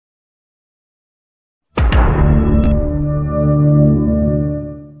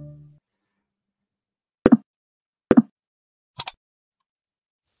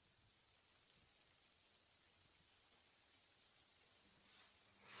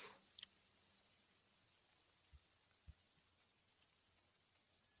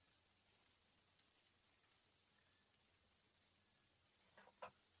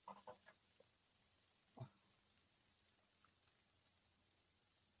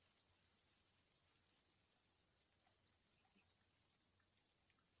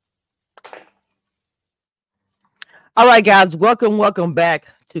All right, guys, welcome back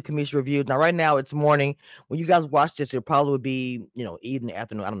to Commission Reviews. Now, right now it's morning. When you guys watch this, it probably would be evening,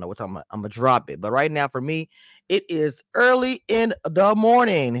 afternoon. I don't know what time I'm gonna drop it, but right now for me, it is early in the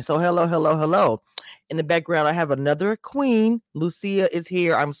morning. So hello, hello, hello. In the background, I have another queen. Lucia is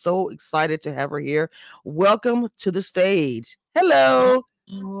here. I'm so excited to have her here. Welcome to the stage. Hello.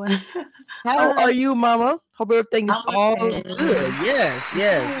 Oh, How hi, are you, Mama? Hope everything is I'm all okay. good. Yes,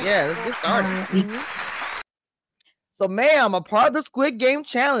 yes, yes. Let's get started. Hi. So, ma'am, a part of the Squid Game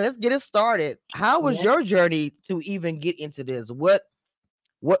challenge. Let's get it started. How was Yeah. your journey to even get into this? What?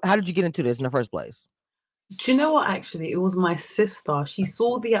 How did you get into this in the first place? Do you know what? Actually, it was my sister. She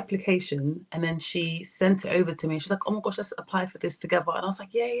saw the application and then she sent it over to me. She's like, "Oh my gosh, let's apply for this together." And I was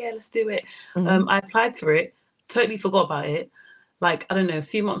like, "Yeah, yeah, let's do it." Hmm. I applied for it. Totally forgot about it. Like I don't know,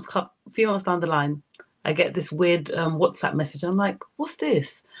 few months down the line, I get this weird WhatsApp message. I'm like, "What's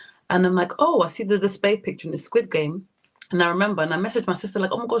this?" And I'm like, "Oh, I see the display picture in the Squid Game." And I remember, and I messaged my sister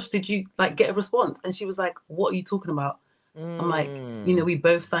like, "Oh my gosh, did you like get a response?" And she was like, "What are you talking about?" I'm like, Mm. we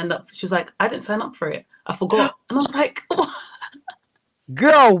both signed up. She was like, I didn't sign up for it. I forgot. And I was like, what?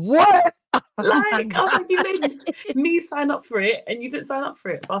 Girl, what? Like, I was like, you made me sign up for it and you didn't sign up for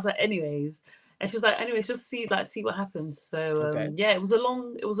it. But I was like, anyways. And she was like, anyways, just see what happens. So Okay. yeah, it was a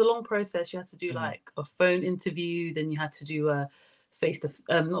long process. You had to do Hmm. like a phone interview, then you had to do a face to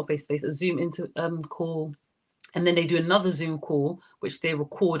not face to face, a Zoom into call. And then they do another Zoom call, which they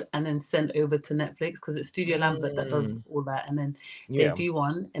record and then send over to Netflix because it's Studio Lambert that does Mm. all that. And then they Yeah. do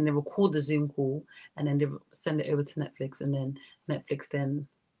one and they record the Zoom call and then they send it over to Netflix and then Netflix then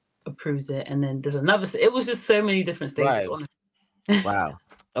approves it. And then there's another. It was just so many different stages. Right. Honestly, Wow.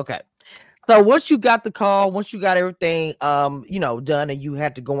 Okay. So once you got the call, once you got everything, done, and you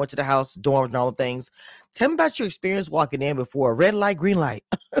had to go into the house, dorms, and all the things, tell me about your experience walking in before red light, green light.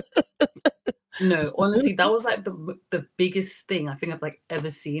 no, honestly, that was like the biggest thing I think I've like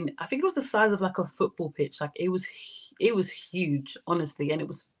ever seen. I think it was the size of like a football pitch. Like it was huge, honestly, and it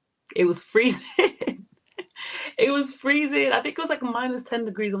was freezing. It was freezing. I think it was like -10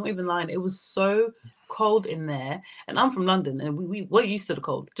 degrees. I'm not even lying. It was so cold in there. And I'm from London and we're used to the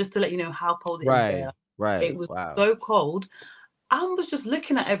cold, just to let you know how cold it is Right. there. Right. It was Wow. so cold. I was just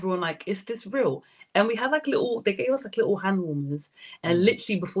looking at everyone like, is this real? And we had like they gave us like little hand warmers. And Mm.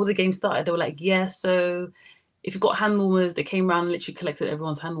 literally before the game started, they were like, yeah, so if you've got hand warmers, they came around and literally collected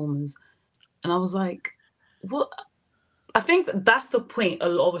everyone's hand warmers. And I was like, what? I think that's the point a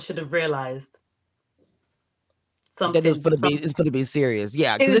lot of us should have realized That is something. for to be it's going to be serious,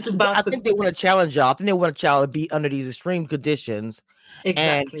 yeah. It Because was I about to think they want to challenge y'all. I think they want a child to be under these extreme conditions and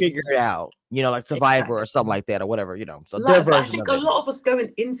exactly. figure it out. Like Survivor or something Exactly. like that or whatever. So their Like, but I version think of a it. lot of us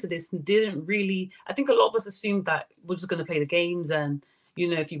going into this didn't really. I think a lot of us assumed that we're just going to play the games, and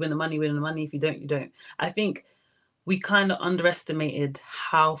if you win the money, win the money. If you don't, you don't. I think we kind of underestimated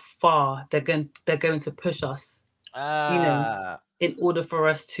how far they're going to push us. You know, Ah. in order for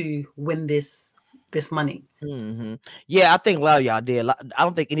us to win this money. Hmm. Yeah, I think a lot of y'all did. I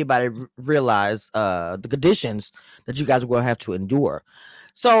don't think anybody realized the conditions that you guys were going to have to endure.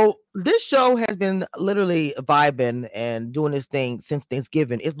 So this show has been literally vibing and doing this thing since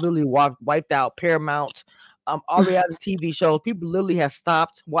Thanksgiving. It's literally wiped out Paramount, all reality TV shows. People literally have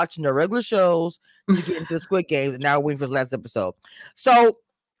stopped watching their regular shows to get into the Squid Games, and now we're waiting for the last episode. So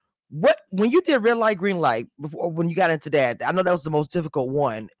what when you did red light, green light before when you got into that, I know that was the most difficult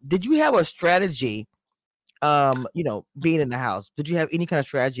one. Did you have a strategy? Being in the house, did you have any kind of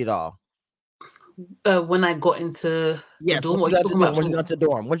strategy at all? When I got into the Yes, dorm, once what you are you got to talking the dorm, about? once you got to the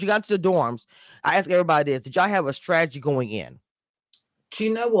dorm, once you got to the dorms, I ask everybody this: did y'all have a strategy going in? Do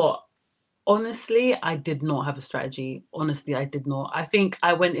you know what? Honestly, I did not have a strategy. Honestly, I did not. I think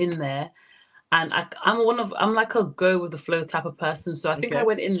I went in there and I'm like a go with the flow type of person. So I think I Okay.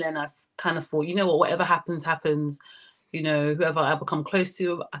 went in there and I kind of thought, you know what, whatever happens, happens. Whoever I become close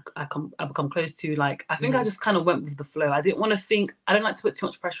to, I become close to. Like I think I Hmm. just kind of went with the flow. I didn't want to think. I don't like to put too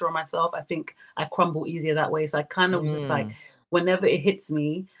much pressure on myself. I think I crumble easier that way. So I kind of was just like, Mm. whenever it hits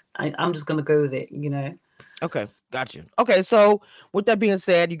me, I'm just gonna go with it. Okay, got you. Okay, so with that being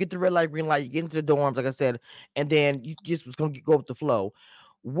said, you get the red light, green light, you get into the dorms, like I said, and then you just was gonna go with the flow.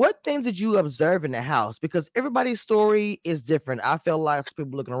 What things did you observe in the house? Because everybody's story is different. I felt like some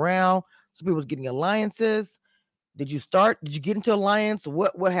people looking around, some people was getting alliances. Did you get into alliance?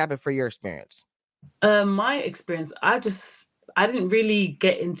 What happened for your experience? My experience, I didn't really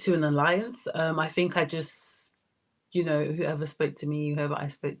get into an alliance. I think I just whoever spoke to me, whoever I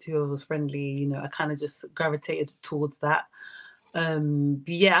spoke to, whoever was friendly, I kind of just gravitated towards that. But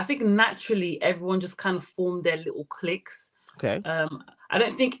yeah, I think naturally everyone just kind of formed their little cliques. Okay. I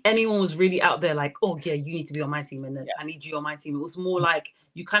don't think anyone was really out there like, oh yeah, you need to be on my team, and then I need you on my team. It was more like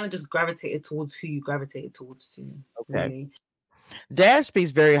you kind of just gravitated towards who you gravitated towards to, Okay. really. Dash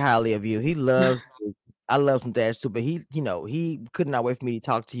speaks very highly of you. He loves you. I love some Dash too, but he, he could not wait for me to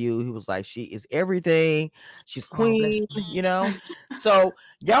talk to you. He was like, she is everything. She's Oh, bless queen, you. So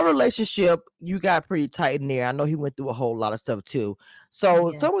y'all relationship, you got pretty tight in there. I know he went through a whole lot of stuff too.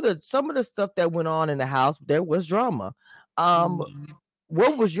 So Yeah. some of the stuff that went on in the house, there was drama. Mm.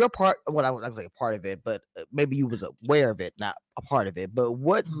 What was your part? Well, I was like a part of it, but maybe you was aware of it, not a part of it. But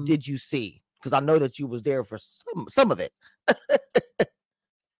what Mm. did you see? Because I know that you was there for some of it.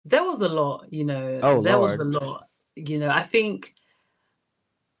 There was a lot, Oh there was a Lord. lot. I think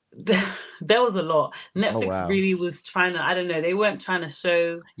there was a lot. Oh Netflix wow. really was trying to, I don't know, they weren't trying to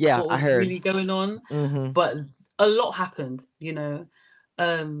show Yeah, what I was heard. really going on, Mm-hmm. but a lot happened.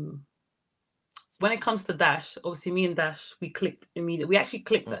 Um, when it comes to Dash, obviously me and Dash, we clicked immediately. We actually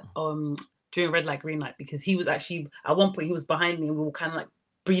clicked during red light, green light, because he was actually, at one point, he was behind me and we were kind of like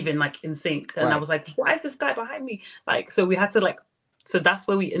breathing like in sync. And I Right. was like, why is this guy behind me? Like, so we had to like, so that's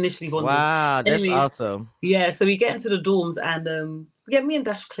where we initially bonded. Wow, that's Anyways, awesome. yeah, so we get into the dorms and yeah, me and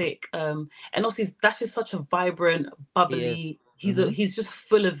Dash click. And also Dash is such a vibrant, He is. bubbly, Mm-hmm. he's just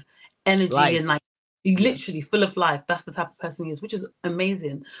full of energy and Life. like he's Yes. literally full of life. That's the type of person he is, which is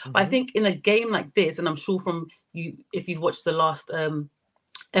amazing. But I Mm-hmm. think in a game like this, and I'm sure from you, if you've watched the last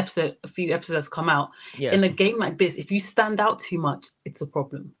episode, a few episodes come out, in a Yes. game like this, if you stand out too much, it's a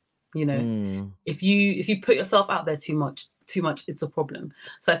problem. You know, Mm. if you put yourself out there too much, it's a problem.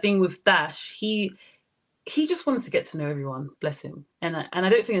 So I think with Dash, he just wanted to get to know everyone, bless him. And I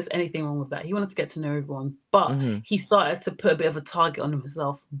don't think there's anything wrong with that. He wanted to get to know everyone, but Mm-hmm. he started to put a bit of a target on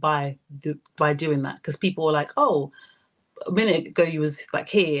himself by doing that, because people were like, oh, a minute ago you was like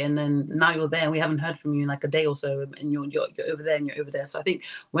here, and then now you're there and we haven't heard from you in like a day or so, and you're over there and you're over there. So I think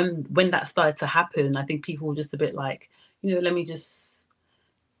when that started to happen, I think people were just a bit like, let me just,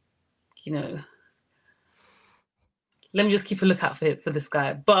 you know let me just keep a lookout for this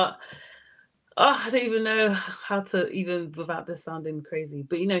guy. But I don't even know how to, even without this sounding crazy,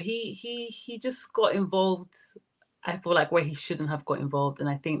 but he just got involved. I feel like where he shouldn't have got involved, and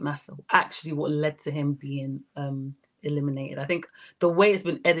I think that's actually what led to him being eliminated. I think the way it's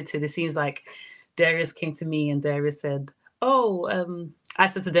been edited, it seems like Darius came to me and Darius said, "Oh, I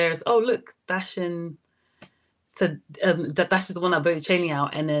said to Darius, oh look, Dash and Dash is the one that voted Cheney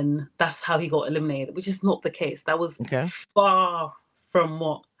out, and then that's how he got eliminated," which is not the case. That was Okay. far from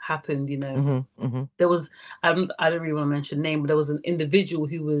what happened. Mm-hmm. Mm-hmm. There was, I don't really want to mention name, but there was an individual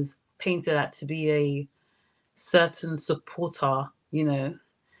who was painted out to be a certain supporter.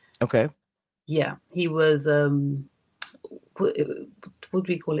 Okay. Yeah, he was. What do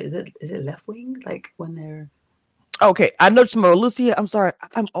we call it? Is it left wing? Like when they're. Okay. I know tomorrow. Lucia, I'm sorry.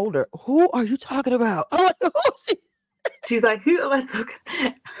 I'm older. Who are you talking about? Oh, She's like, who am I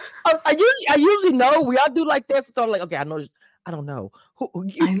talking? I usually know. We all do like that. So I'm like, okay, I know. I don't know. Who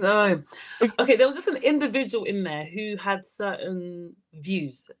you? I know. Okay, there was just an individual in there who had certain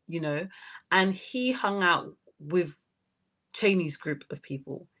views, and he hung out with Cheney's group of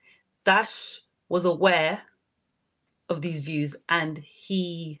people. Dash was aware of these views and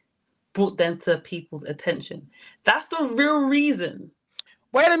he brought them to people's attention. That's the real reason.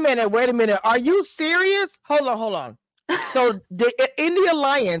 Wait a minute. Wait a minute. Are you serious? Hold on. Hold on. So in the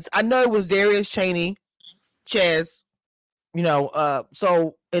alliance, I know it was Darius Cheney, Chaz,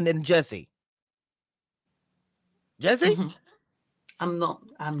 so and then Jesse. Jesse? Mhm. I'm not.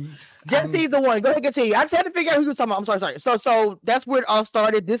 Jesse's the one. Go ahead and continue. I just had to figure out who you were talking about. I'm sorry. So that's where it all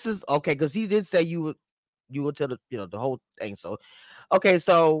started. This is okay, because he did say you would tell the whole thing. So okay,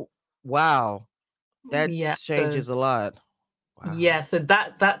 so wow. That Yeah. So changes a lot. Wow. yeah. So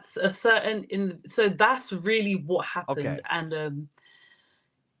that's a certain in. So that's really what happened, Okay. and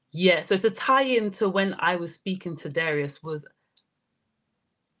yeah. So to tie into when I was speaking to Darius,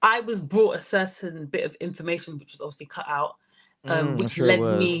 I was brought a certain bit of information which was obviously cut out, I'm which sure it led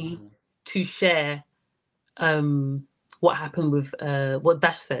was. me to share what happened with what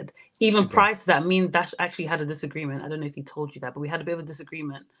Dash said. Even Okay. prior to that, me and Dash actually had a disagreement. I don't know if he told you that, but we had a bit of a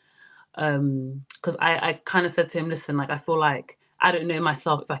disagreement. Because I kind of said to him, listen, like I feel like I don't know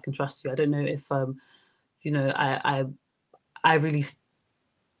myself if I can trust you. I don't know if I really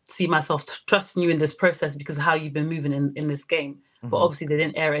see myself trusting you in this process because of how you've been moving in this game. But Mm-hmm. obviously they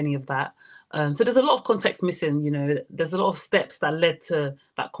didn't air any of that. So there's a lot of context missing, there's a lot of steps that led to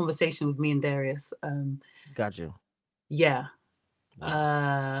that conversation with me and Darius. Got you. Yeah.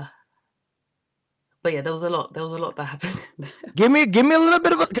 Wow. But yeah, there was a lot that happened. Give me a little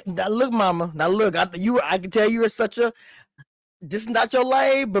bit of a now look, mama. Now look, I can tell you are such a this is not your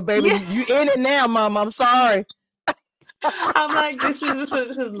lane, but baby, Yeah. you in it now, mama. I'm sorry. I'm like, this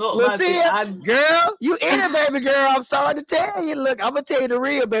is not my thing. Lucia, girl, you in it, baby girl. I'm sorry to tell you. Look, I'm gonna tell you the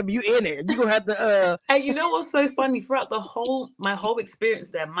real, baby. You in it. You gonna have to And you know what's so funny? Throughout my whole experience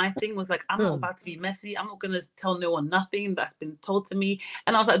there, my thing was like, I'm not hmm. about to be messy. I'm not gonna tell no one nothing that's been told to me.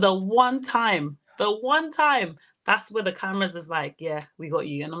 And I was like, the one time, that's where the cameras is like, yeah, we got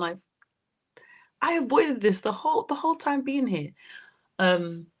you. And I'm like, I avoided this the whole time being here.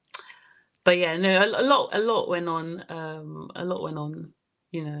 Um, but yeah, no, a lot went on. A lot went on,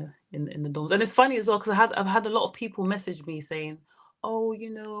 in the dorms. And it's funny as well because I've had a lot of people message me saying, "Oh,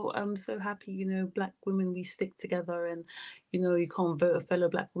 I'm so happy. Black women, we stick together, and you can't vote a fellow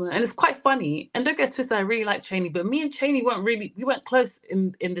black woman." And it's quite funny. And don't get twisted, I really like Cheney, but me and Cheney we weren't close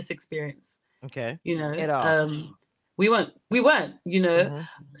in this experience. Okay. You know, At all. we weren't. Mm-hmm.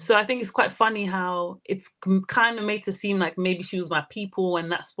 So I think it's quite funny how it's kind of made to seem like maybe she was my people,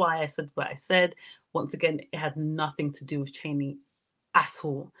 and that's why I said what I said. Once again, it had nothing to do with Cheney at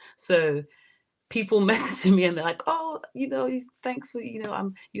all. So people messaging me and they're like, "Oh, thanks for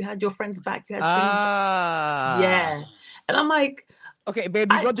you had your friends back, you had Cheney's back." Ah. Yeah, and I'm like, Okay,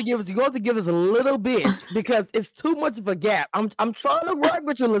 baby, I you got to give us a little bit because it's too much of a gap. I'm trying to work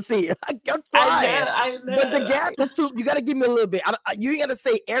with you, Lucia. I'm I trying, know, I but the know. gap is too. You got to give me a little bit. You ain't got to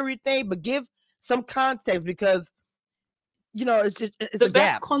say everything, but give some context because it's The a best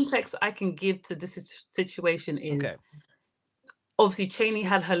gap. context I can give to this situation Okay. is obviously Cheney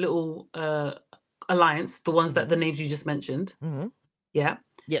had her little alliance, the ones that Mm-hmm. the names you just mentioned. Mm-hmm. Yeah.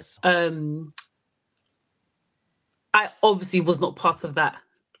 Yes. Um, I obviously was not part of that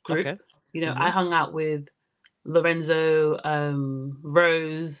Okay. group. Mm-hmm. I hung out with Lorenzo,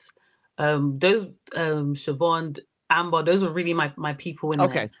 Rose, those Siobhan, Amber, those were really my people in there.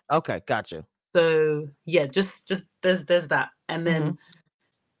 Okay. Okay. Gotcha. So yeah, just there's that. And Mm-hmm. then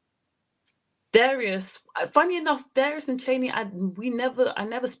Darius, funny enough, Darius and Cheney, I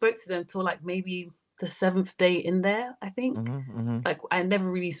never spoke to them till like maybe the seventh day in there, I think. Mm-hmm. Mm-hmm. Like I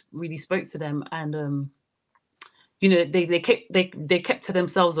never really spoke to them, and they kept to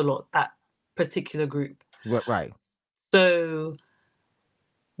themselves a lot, that particular group. Right. So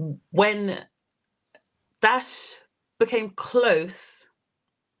when Dash became close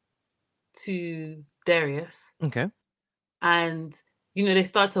to Darius, Okay. and they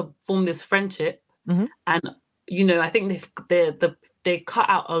started to form this friendship, Mm-hmm. and I think they cut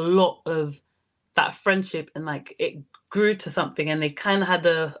out a lot of that friendship, and like it grew to something, and they kind of had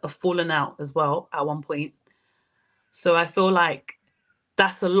a falling out as well at one point. So I feel like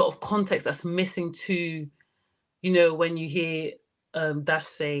that's a lot of context that's missing to when you hear Dash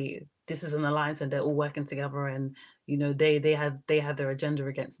say this is an alliance and they're all working together, and they had their agenda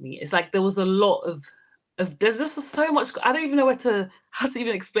against me. It's like there was a lot of there's just so much. I don't even know how to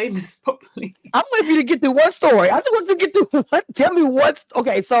even explain this properly. I'm waiting for you to get through one story. I just want you to get through one. Tell me what's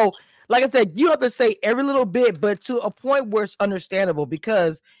okay. So, like I said, you have to say every little bit, but to a point where it's understandable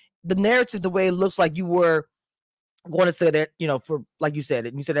because the narrative, the way it looks like you were going to say that, for like you said,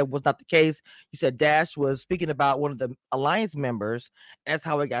 and you said that was not the case. You said Dash was speaking about one of the alliance members. That's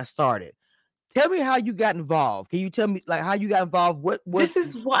how it got started. Tell me how you got involved. Can you tell me like how you got involved? What was This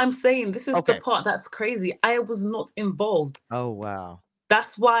is what I'm saying. This is the okay? part that's crazy. I was not involved. Oh wow,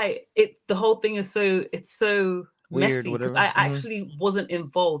 That's why the whole thing is so weird, messy, because whatever. I Mm-hmm. actually wasn't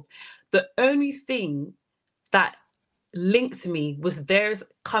involved. The only thing that linked me was theirs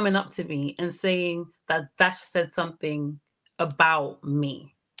coming up to me and saying that Dash said something about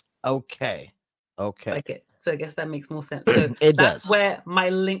me. Okay, okay, So I guess that makes more sense. So it that's does. where my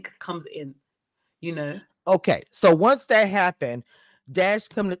link comes in, you know? Okay, so once that happened,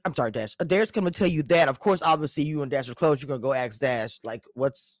 I'm sorry, Dash. Dash come to tell you that. Of course, obviously, you and Dash are close. You're gonna go ask Dash, like,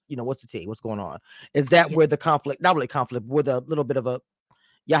 what's the tea? What's going on? Is that Yeah. where the conflict? Not really conflict, with a little bit of a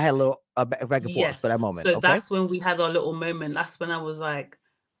y'all had a little back and forth for that Yes. moment. So Okay. that's when we had our little moment. That's when I was like,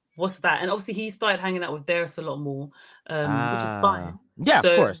 what's that? And obviously he started hanging out with Darius a lot more, which is fine. Yeah, of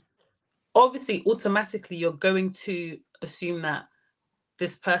So course. obviously automatically you're going to assume that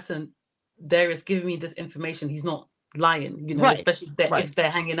this person Darius giving me this information, he's not lying, Right. especially if they're, Right. if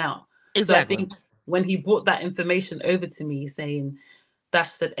they're hanging out. So I Exactly. think when he brought that information over to me saying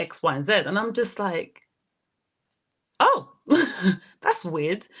Dash said X, Y, and Z, and I'm just like, oh, that's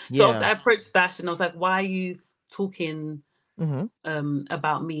weird. So obviously Yeah. I approached Dash and I was like, why are you talking Mm-hmm.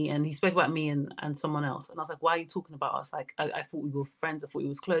 about me? And he spoke about me and someone else. And I was like, why are you talking about us? Like, I thought we were friends. I thought we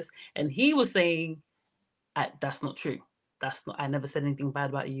was close. And he was saying, that's not true. I never said anything bad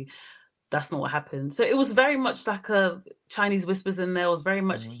about you. That's not what happened. So it was very much like a Chinese whispers in there. It was very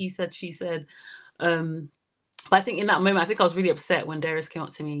much Mm-hmm. he said, she said. Um, But I think in that moment, I think I was really upset when Darius came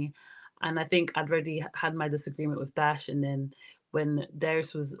up to me, and I think I'd already had my disagreement with Dash. And then when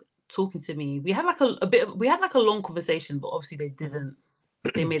Darius was talking to me, we had like we had like a long conversation, but obviously they didn't.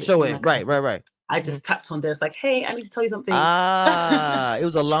 They made it Show seem it. like Right, right, right. I just tapped on Darius like, hey, I need to tell you something. It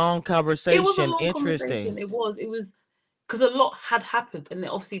was a long It was a conversation. long Interesting. conversation. It was because a lot had happened, and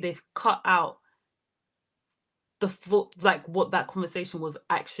obviously they've cut out like what that conversation was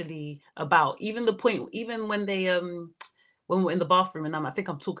actually about. Even the point, even when they when we're in the bathroom and I think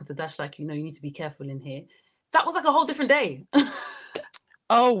I'm talking to Dash like, you know, you need to be careful in here. That was like a whole different day.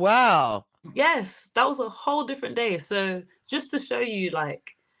 Oh wow. Yes, that was a whole different day. So just to show you,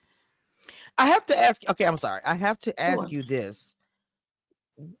 like, I have to ask. Okay, I'm sorry. I have to go ask on. you this.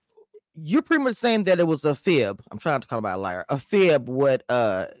 You're pretty much saying that it was a fib. I'm trying to call about a liar. A fib. What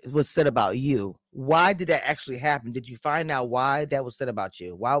was said about you? Why did that actually happen? Did you find out why that was said about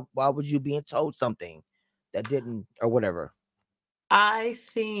you? Why would you being told something that didn't or whatever? I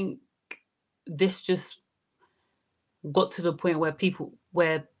think this just got to the point where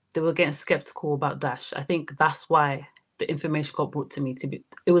they were getting skeptical about Dash. I think that's why the information got brought to me.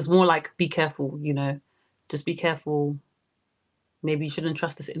 It was more like, be careful, you know, just be careful. Maybe you shouldn't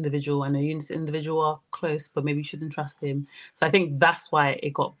trust this individual. I know you and this individual are close, but maybe you shouldn't trust him. So I think that's why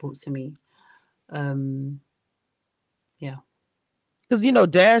it got brought to me. Yeah. Because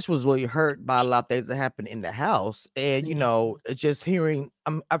Dash was really hurt by a lot of things that happened in the house, and Yeah. just hearing.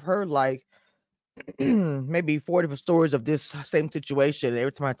 I've heard like maybe 4 different stories of this same situation.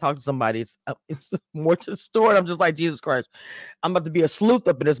 Every time I talk to somebody, it's more to the story. I'm just like, Jesus Christ, I'm about to be a sleuth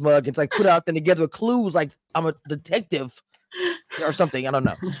up in this mug. It's like put out there together with clues, like I'm a detective or something. I don't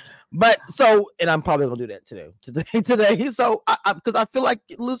know, but and I'm probably gonna do that today. So, because I feel like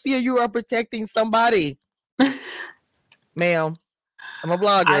Lucia, you are protecting somebody, ma'am. I'm a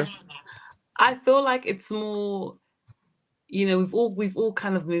blogger. I feel like it's more, you know, we've all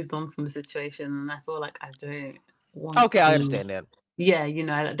kind of moved on from the situation, and I feel like I don't want Okay, I to. understand that. Yeah, you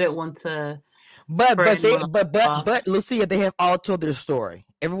know, I don't want to But throw but they anyone on the but bus. Lucia, they have all told their story.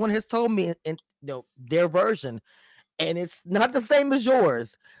 Everyone has told me in their version, and it's not the same as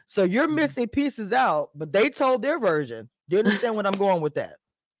yours. So you're missing pieces out, but they told their version. Do you understand what I'm going with that?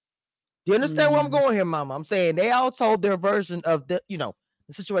 Do you understand where I'm Mm, going here, Mama? I'm saying they all told their version of the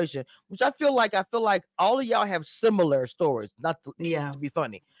situation, which I feel like all of y'all have similar stories. Not yeah, to be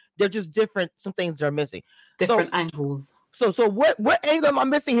funny, they're just different. Some things are missing. So different angles. so what angle am I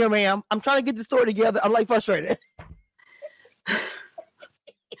missing here, ma'am? I'm trying to get the story together. I'm like frustrated.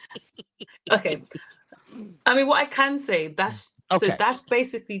 Okay, I mean, what I can say, Okay. Dash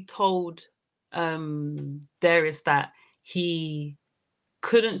basically told Darius that he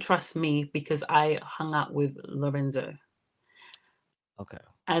couldn't trust me because I hung out with Lorenzo. Okay.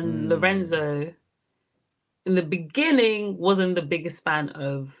 And Mm. Lorenzo, in the beginning, wasn't the biggest fan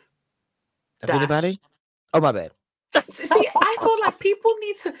of Of Dash. anybody? Oh, my bad. See, I feel like people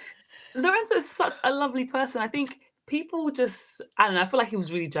need to. Lorenzo is such a lovely person. I think people just, I don't know, I feel like he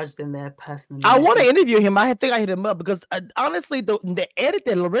was really judged in there personally. I I want to think, interview him. I think I hit him up because honestly, the edit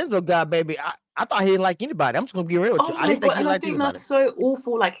that Lorenzo got, baby, I thought he didn't like anybody. I'm just gonna be real with you. oh I my didn't think God. he And I liked think anybody. that's so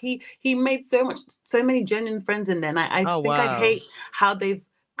awful. Like he made so many genuine friends in there. And I Oh think I wow, hate how they've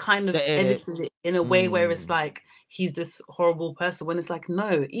kind of the edit. edited it in a way where it's Mm. like he's this horrible person when it's like,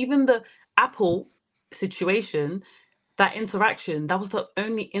 no, even the Apple situation, that interaction, that was the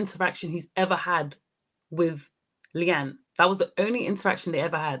only interaction he's ever had with Leanne. That was the only interaction they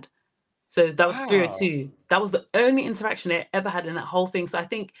ever had. So that was Wow. 302. That was the only interaction they ever had in that whole thing. So I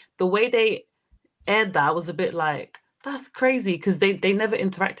think the way they aired that was a bit like, that's crazy because they never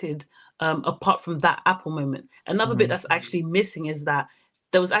interacted apart from that apple moment. Another bit Mm-hmm. that's actually missing is that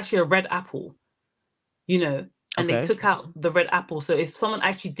there was actually a red apple, you know, and they Okay. took out the red apple. So if someone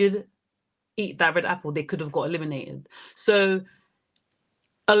actually did eat that red apple, they could have got eliminated. So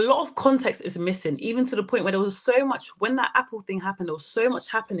a lot of context is missing, even to the point where there was so much when that Apple thing happened. There was so much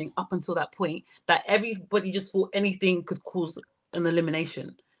happening up until that point that everybody just thought anything could cause an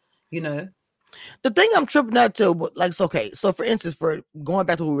elimination. You know? The thing I'm tripping out to, like, okay. So for instance, for going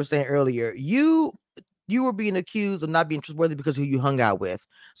back to what we were saying earlier, you were being accused of not being trustworthy because who you hung out with.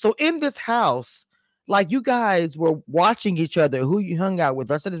 So in this house, like you guys were watching each other, who you hung out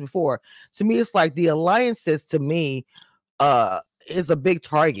with. I said this before. To me, it's like the alliances to me is a big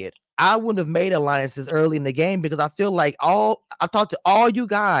target. I wouldn't have made alliances early in the game because I feel like I talked to all you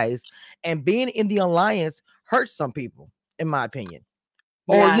guys, and being in the alliance hurts some people, in my opinion.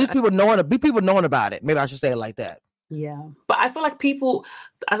 Or at Yeah, least people knowing about it. Maybe I should say it like that. Yeah, but I feel like people,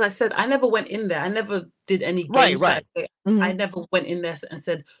 as I said, I never went in there. I never did any game Right, right. strategy. I Mhm. never went in there and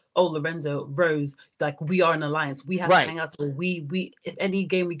said, "Oh, Lorenzo, Rose, like we are an alliance. We have to Right. hang out together. We, if any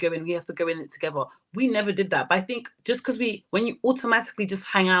game we go in, we have to go in it together." We never did that. But I think just because when you automatically just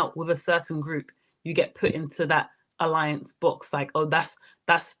hang out with a certain group, you get put into that alliance box. Like, oh, that's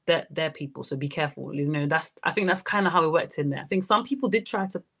their people. So be careful. You know, I think that's kind of how it worked in there. I think some people did try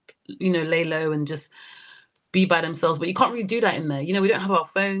to, lay low and just be by themselves, but you can't really do that in there. We don't have our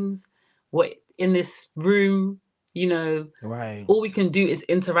phones. What in this room, Right. all we can do is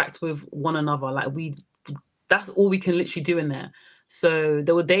interact with one another. Like that's all we can literally do in there. So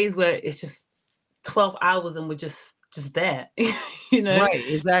there were days where it's just 12 hours and we're just there, you know. Right.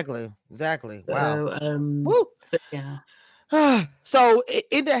 Exactly. Exactly. Wow. So Woo. so yeah. So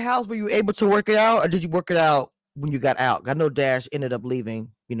in the house, were you able to work it out, or did you work it out when you got out? I know Dash ended up leaving,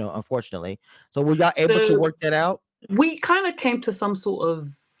 unfortunately. So were y'all able to So work that out? we kind of came to some sort of,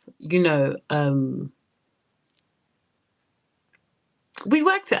 we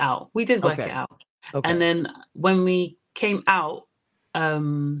worked it out. We did work it Okay. out. And Okay. then when we came out,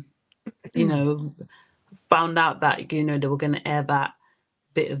 um, you know, found out that, they were going to air that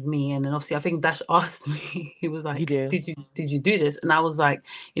bit of me. And then obviously I think Dash asked me, he was He like, did. did you do this? And I was like,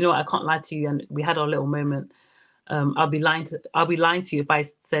 you know what, I can't lie to you. And we had our little moment. I'll be lying to you if I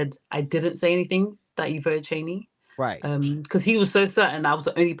said I didn't say anything that you voted Cheney. Right. Because he was so certain I was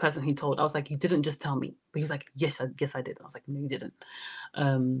the only person he told. I was like, you didn't just tell me. But he was like, yes, I did. I was like, no, you didn't.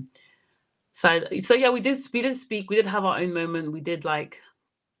 Um, so yeah, we did speak. We did have our own moment. We did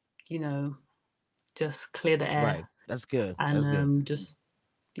you know, just clear the air Right. That's good. and That's good. just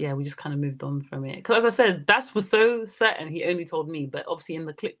yeah, we just kind of moved on from it. Because as I said, Dash was so certain he only told me, but obviously in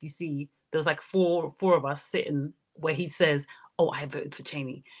the clip you see there was like four of us sitting where he says, "Oh, I voted for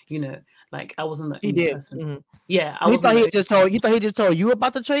Cheney." Like I wasn't the He only did. person. Hmm. Yeah, I He wasn't thought the he only. just told. You thought he just told you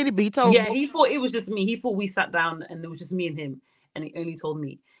about the Cheney, but he told. Yeah, he thought it was just me. He thought we sat down and it was just me and him, and he only told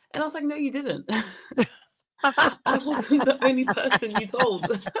me. And I was like, "No, you didn't. I wasn't the only person you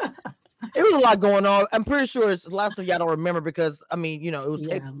told." It was a lot going on. I'm pretty sure it's lots of y'all don't remember because I mean, it was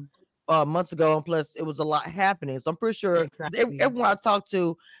taped Yeah, months ago, and plus it was a lot happening. So I'm pretty sure exactly. everyone I talked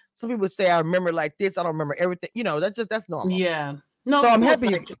to, some people say I remember like this. I don't remember everything. That's normal. Yeah. No, So of I'm course.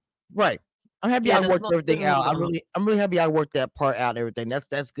 happy. Like, Right. I'm happy yeah, I there's worked not everything doesn't really out. go on. I'm really happy I worked that part out and everything.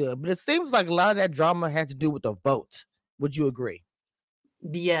 That's good. But it seems like a lot of that drama had to do with the vote. Would you agree?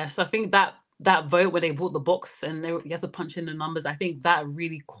 Yes, I think that vote where they bought the box and you have to punch in the numbers. I think that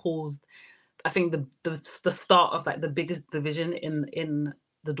really caused. I think the start of like the biggest division in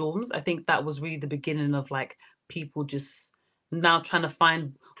the dorms. I think that was really the beginning of like people just now trying to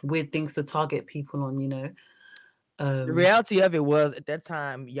find weird things to target people on. The Um, reality of it was at that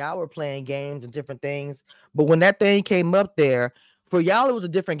time, y'all were playing games and different things. But when that thing came up there, for y'all, it was a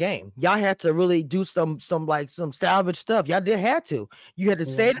different game. Y'all had to really do some salvage stuff. Y'all did had to. You had to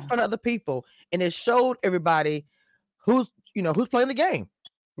say it in yeah, front of other people, and it showed everybody who's playing the game.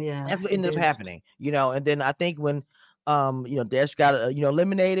 yeah, That's what it ended up did. happening, and then I think when Dash got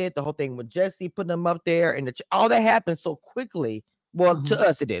eliminated, the whole thing with Jesse putting them up there, and all that happened so quickly. Well, to Mhm.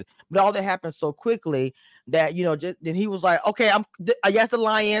 us it did, but all that happened so quickly that just then he was like, okay, yes,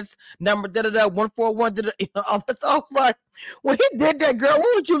 alliance number 141. All that. So I was like, when he did that, girl,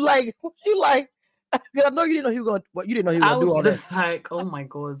 what would you like? What would you like? 'Cause I know you didn't know he was going. What you didn't know he was I going to do was all that. just like, oh my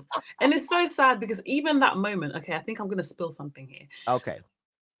god, and it's so sad because even that moment. Okay, I think I'm gonna spill something here. Okay,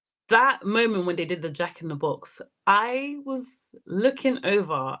 That moment when they did the Jack in the Box, I was looking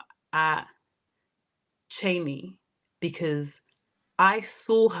over at Cheney because I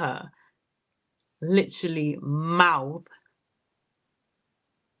saw her literally mouth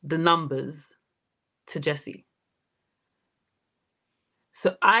the numbers to Jesse.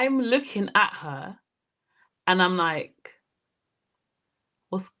 So I'm looking at her and I'm like,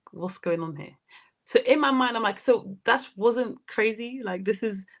 what's going on here? So in my mind, I'm like, so that wasn't crazy. Like this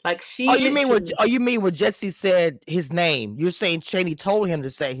is like Oh, she literally. you mean when Jesse said his name? You're saying Cheney told him to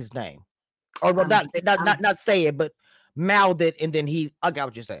say his name, or well, I'm saying, not say it, but mouth it, and then I got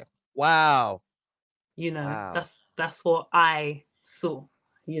what you're saying. Wow, wow. that's what I saw.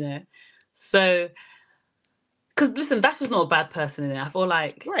 You know, so because listen, that's just not a bad person in it. I feel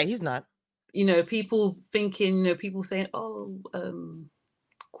like Right, he's not. people thinking, people saying, oh,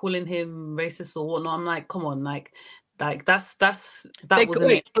 calling him racist or whatnot. I'm like, come on, like that They wasn't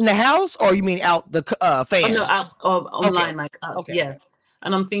wait it. in the house, or you mean out the Oh no, fan? Okay, online, like okay, yeah. okay.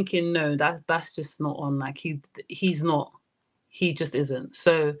 And I'm thinking, no, that's just not on. Like he's not, he just isn't.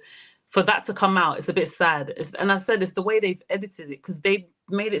 So for that to come out, it's a bit sad. And I said it's the way they've edited it because they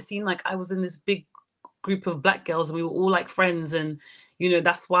made it seem like I was in this big group of black girls, and we were all like friends, and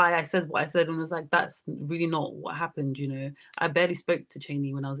that's why I said what I said, and was like, that's really not what happened. I barely spoke to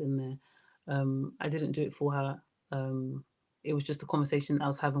Cheney when I was in there. I didn't do it for her. It was just a conversation I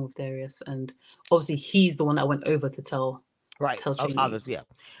was having with Darius, and obviously he's the one that went over to tell Cheney. Obviously, yeah.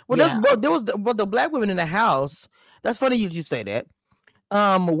 Well, there was the black women in the house. That's funny you say that.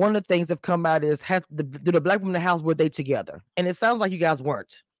 One of the things that come out is do the black women in the house, were they together? And it sounds like you guys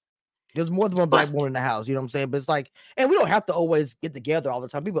weren't. There's more than one black woman in the house, you know what I'm saying? But it's like, and we don't have to always get together all the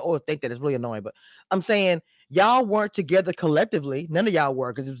time. People always think that it's really annoying, but I'm saying y'all weren't together collectively. None of y'all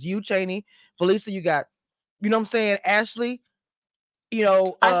were, because it was you, Cheney, Felicia, you got, you know what I'm saying, Ashley,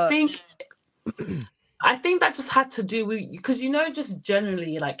 I think that just had to do with, because just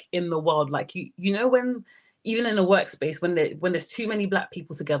generally, like in the world, like when even in a workspace, when there's too many black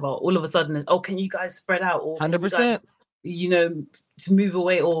people together, all of a sudden it's, can you guys spread out, or 100%, to move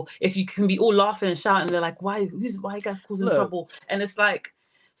away, or if you can be all laughing and shouting, they're like, why are you guys causing trouble? And it's like,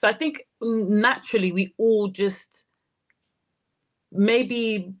 so I think naturally we all just,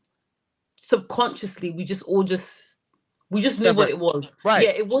 maybe subconsciously, we just knew what it was. Right.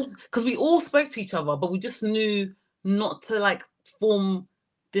 Yeah, it was, because we all spoke to each other, but we just knew not to like form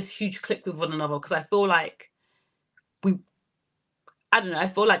this huge clique with one another, because I feel like I don't know, I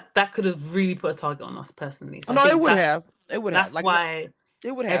feel like that could have really put a target on us personally. So no, it would have. That's like, why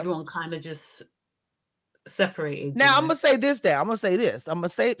it would have. Everyone kind of just separated. Now I'm gonna say this. I'm gonna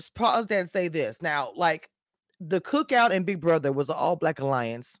say pause there and say this. Now, like, the Cookout and Big Brother was an all black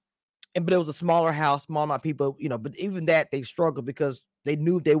alliance, but it was a smaller house, small amount of people, but even that they struggled because they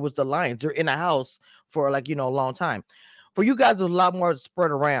knew they was the alliance. They're in a house for like, a long time. For you guys, there's a lot more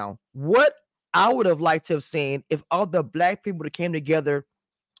spread around. What I would have liked to have seen if all the black people that came together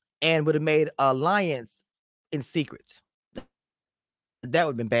and would have made an alliance in secret. That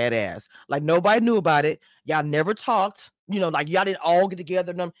would have been badass. Like, nobody knew about it. Y'all never talked. Like, y'all didn't all get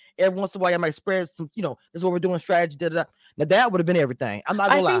together. Every once in a while, y'all might spread some, this is what we're doing, strategy. Now, that would have been everything. I'm not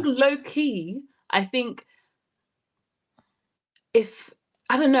gonna lie. I think low key,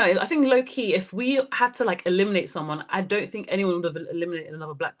 I don't know. I think low key, if we had to like eliminate someone, I don't think anyone would have eliminated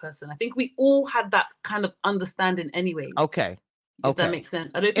another black person. I think we all had that kind of understanding anyway. Okay. If that makes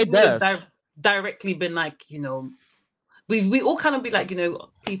sense. I don't think we would have directly been like, we all kind of be like,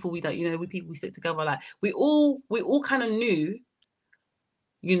 people we like, we stick together. Like, we all kind of knew,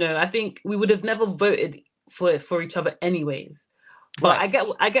 I think we would have never voted for each other anyways. But right.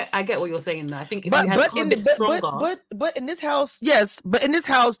 I get what you're saying though. I think if we had come a bit stronger. But in this house, yes. But in this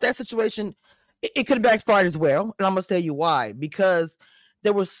house, that situation, it could have backfired as well. And I'm gonna tell you why. Because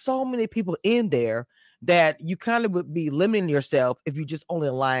there were so many people in there that you kind of would be limiting yourself if you just only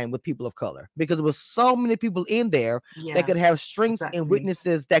align with people of color. Because there was so many people in there that could have strengths and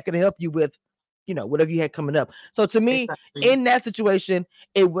weaknesses that could help you with, whatever you had coming up. So to me, in that situation,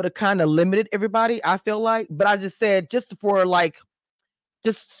 it would have kind of limited everybody, I feel like. But I just said, just for like,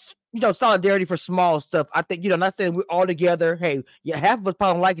 solidarity for small stuff. I think, not saying we're all together. Hey, half of us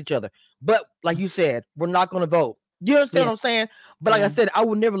probably don't like each other. But like you said, we're not going to vote. You understand what I'm saying? But like I said, I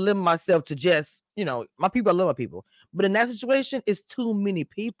would never limit myself to just, my people, I love my people. But in that situation, it's too many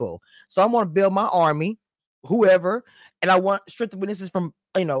people. So I want to build my army, whoever, and I want strength witnesses from,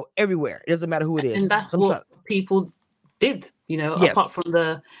 everywhere. It doesn't matter who it is. And that's what people did, apart from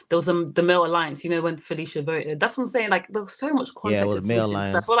there was the male alliance, when Felicia voted. That's what I'm saying. Like, there's so much context. The male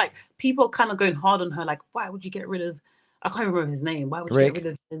alliance. So I feel like people are kind of going hard on her. Like, why would you get rid of, I can't remember his name. Why would you get rid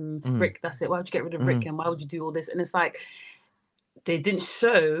of him? Rick, that's it. Why would you get rid of Rick? And why would you do all this? And it's like, they didn't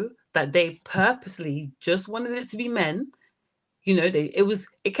show that they purposely just wanted it to be men.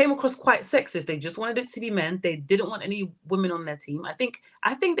 It came across quite sexist. They just wanted it to be men. They didn't want any women on their team. I think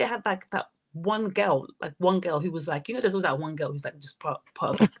they had like that one girl who was like, there's always that one girl who's like just part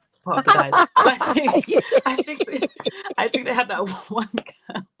of the guys. I think they had that one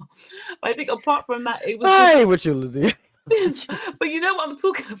girl. I think apart from that, it was. Hey, what you, Lucia? But you know what I'm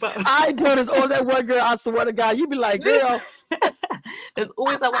talking about. I do this all that one girl. I swear to God, you be like, girl. There's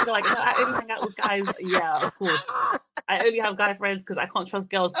always that one girl like, no, I only hang out with guys. Yeah, of course. I only have guy friends because I can't trust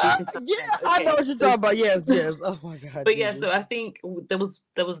girls. I know what you're talking about. Yes. Oh my God. But yeah, so I think there was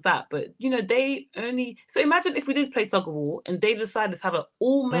that. But they only. So imagine if we did play tug of war and they decided to have an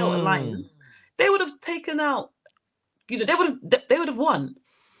all male alliance, they would have taken out. They would have won.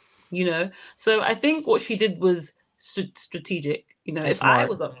 So I think what she did was strategic. If smart. I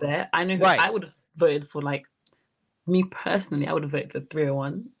was up there, I know who I would have voted for. Like, me personally, I would have voted for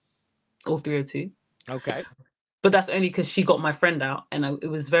 301 or 302. Okay. But that's only because she got my friend out, and it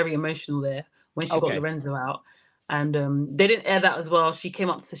was very emotional there when she got Lorenzo out, and they didn't air that as well. She came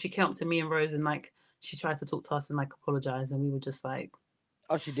up to me and Rose and like she tried to talk to us and like apologize, and we were just like,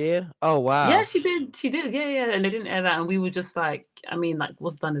 Oh, she did. Oh, yeah, wow. she did, yeah, and they didn't air that, and we were just like, I mean, like,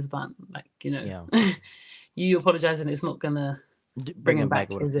 what's done is done, like, Yeah. you apologizing, it's not gonna bring Bring him him back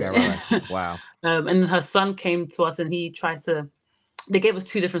back, with is yeah, it? right. Wow. And her son came to us, and he tried to. They gave us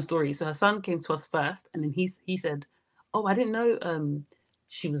two different stories. So her son came to us first, and then he said, "Oh, I didn't know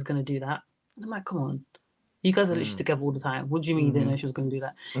she was gonna do that." And I'm like, "Come on, you guys are literally together all the time. What do you mean you didn't know she was gonna do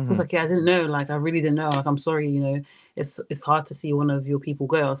that?" He was like, "Yeah, I didn't know. Like, I really didn't know. Like, I'm sorry. It's hard to see one of your people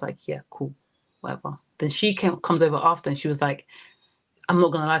go." I was like, "Yeah, cool, whatever." Then she comes over after, and she was like, "I'm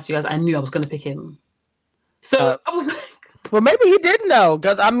not gonna lie to you guys. I knew I was gonna pick him." So I was like. Well, maybe he didn't know,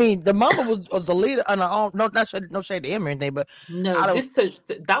 because I mean, the mama was the leader. And no shade to him or anything, but No, I don't. so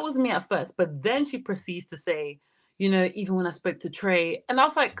that was me at first, but then she proceeds to say, even when I spoke to Trey, and I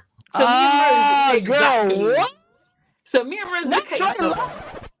was like, so me and Rose, Girl, exactly. what? So me and Rose Not look at Trey each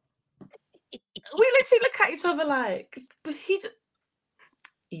other. We literally look at each other like, but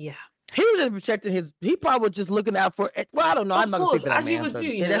yeah. He was just protecting his. He probably was just looking out for. Well, I don't know. I'm Of not gonna course, speak to that as you man. would But do,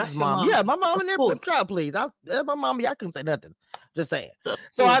 that's his that's your mom. mom. Yeah, my mom in there. Of course. Child, please. That's my mom. Y'all couldn't say nothing. Just saying. Of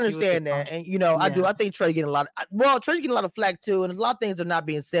So I course you would understand do. that, and I do. I think Trey getting a lot. Trey's getting a lot of flack too, and a lot of things are not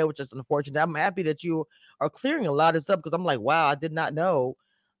being said, which is unfortunate. I'm happy that you are clearing a lot of this up, because I'm like, wow, I did not know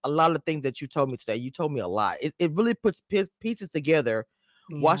a lot of things that you told me today. You told me a lot. It really puts pieces together.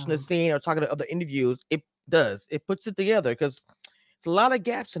 Watching the scene or talking to other interviews, it does. It puts it together, because it's a lot of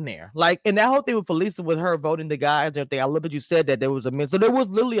gaps in there. Like, and that whole thing with Felisa, with her voting the guys and everything. I love that you said that there was a men's. So there was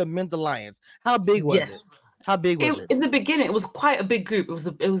literally a men's alliance. How big was it? How big was it? In the beginning, it was quite a big group.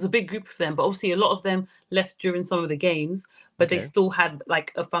 It was a big group of them, but obviously a lot of them left during some of the games. But they still had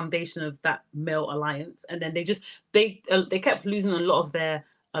like a foundation of that male alliance, and then they kept losing a lot of their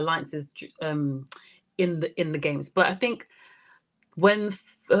alliances in the games. But I think when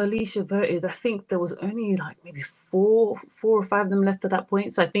Alicia voted, I think there was only like maybe four or five of them left at that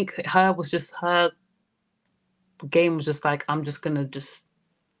point. So I think her game was just like, I'm just gonna just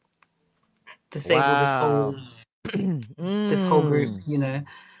disable this whole group,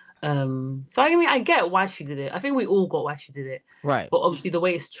 So I mean, I get why she did it. I think we all got why she did it, right? But obviously, the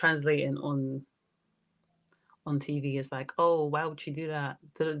way it's translating on TV is like, oh, why would she do that?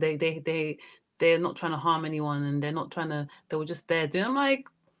 So they're not trying to harm anyone, and they're not trying to. They were just there doing. I'm like,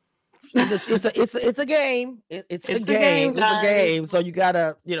 it's a game. It's a game, game. It's a guys. game. So you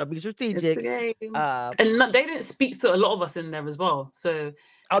gotta be strategic. It's a game. And they didn't speak to a lot of us in there as well. So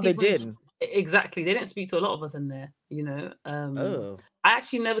they didn't. Exactly, they didn't speak to a lot of us in there. I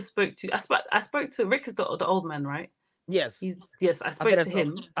actually never spoke to. I spoke to Rick, is the old man, right? Yes. I spoke to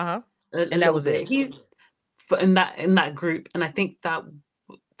him. And that was it. In that group, and I think that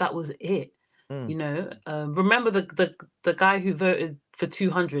was it. Remember the guy who voted for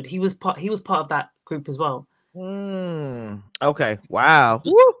 200? He was part of that group as well. Okay. Wow.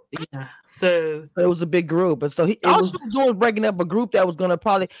 Woo. Yeah. So it was a big group, and so all she was doing was breaking up a group that was going to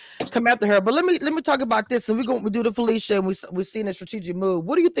probably come after her. But let me talk about this, and we do the Felicia, and we're seeing a strategic move.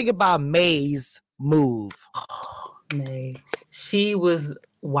 What do you think about May's move? May, she was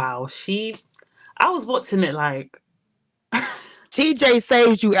wow. I was watching it like. TJ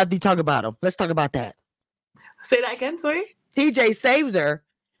saves you after you talk about him. Let's talk about that. Say that again. Sorry. TJ saves her,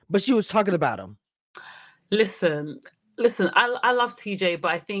 but she was talking about him. Listen. I love TJ,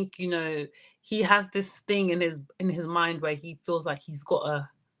 but I think he has this thing in his mind where he feels like he's got to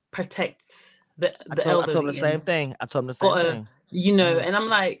protect the elderly. I told him the same thing. And I'm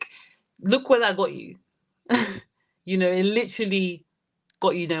like, look where that got you. It literally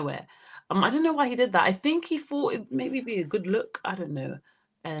got you nowhere. I don't know why he did that. I think he thought it maybe be a good look. I don't know.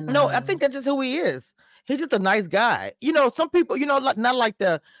 And no, I think that's just who he is. He's just a nice guy. Some people, not like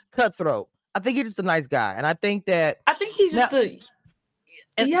the cutthroat. I think he's just a nice guy, and I think he's just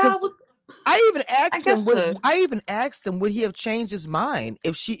I even asked him, would he have changed his mind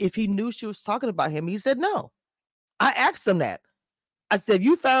if he knew she was talking about him? He said no. I asked him that. I said, if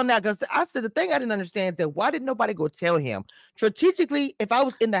you found out, because I said the thing I didn't understand is that why did nobody go tell him? Strategically, if I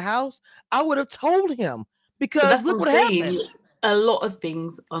was in the house, I would have told him, because look what happened. A lot of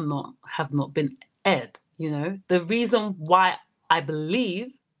things have not been aired. The reason why I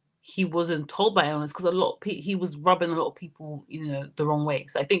believe he wasn't told by anyone is because he was rubbing a lot of people, the wrong way.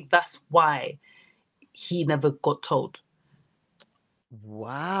 So I think that's why he never got told.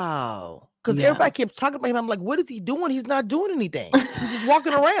 Wow. Because everybody kept talking about him. I'm like, what is he doing? He's not doing anything. He's just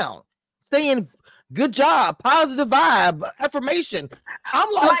walking around saying, good job, positive vibe, affirmation.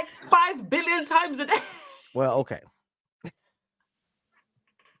 I'm like 5 billion times a day. Well, okay.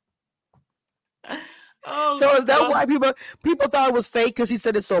 Oh So is that God. why people thought it was fake because he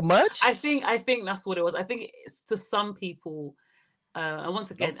said it so much? I think that's what it was. I think it's, to some people, and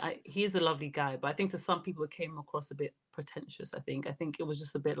once Oh, again, he's a lovely guy, but I think to some people it came across a bit pretentious. I think it was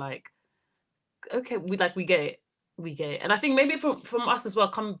just a bit like, okay, we get it, we get it. And I think maybe from us as well,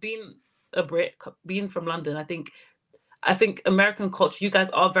 come being a Brit, being from London, I think American culture, you guys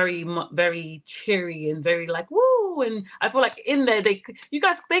are very cheery and very like woo, and I feel like in there they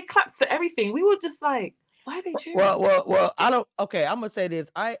clapped for everything. We were just like, why are they cheering? well. I don't. Okay, I'm gonna say this.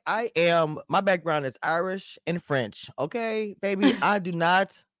 I am. My background is Irish and French. Okay, baby. I do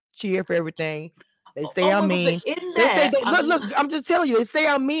not cheer for everything. They say Oh I'm my god, but mean. in They say there, they look. I'm just telling you. They say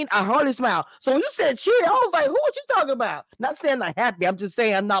I'm mean. I hardly smile. So when you said cheer, I was like, who are you talking about? Not saying I'm happy. I'm just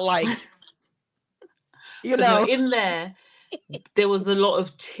saying I'm not like, you but no, know. in there was a lot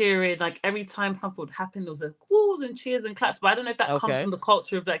of cheering. Like every time something would happen, there was a whoos and cheers and claps. But I don't know if that comes Okay. from the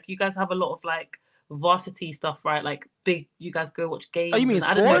culture of like you guys have a lot of like varsity stuff, right? Like big, you guys go watch Oh, you games, mean and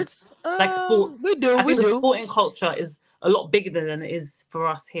I don't know, sports? like We sports. do. I We think the do. sporting culture is a lot bigger than it is for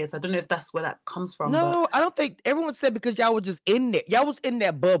us here. So I don't know if that's where that comes from, but No, I don't think everyone said because y'all was just in there. Y'all was in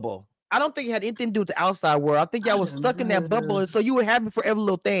that bubble. I don't think it had anything to do with the outside world. I think y'all I was don't stuck in that bubble, know. and so you were happy for every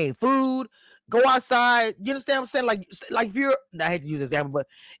little thing. Food, go outside. You understand what I'm saying? Like if you're, I hate to use this example, but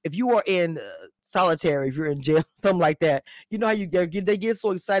if you are in solitary, if you're in jail, something like that, you know how they get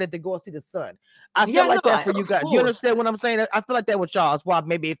so excited to go and see the sun. I feel Yeah, no, like that for you of guys. You course. understand what I'm saying? I feel like that with y'all. That's why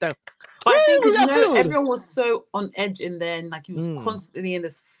maybe if they're, woo, But I think we because got food. everyone was so on edge in there, and like he was Mm, constantly in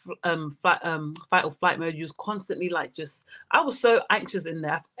this fight or flight mode. You was constantly like just. I was so anxious in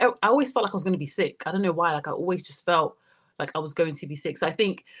there. I always felt like I was going to be sick. I don't know why. Like I always just felt like I was going to be sick. So I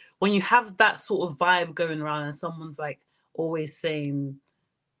think when you have that sort of vibe going around, and someone's like always saying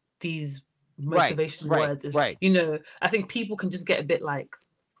these right, motivational right, words, is right. I think people can just get a bit like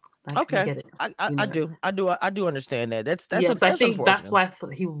we Okay, get it, I do, I do understand that. Yes, I That's think that's unfortunate. why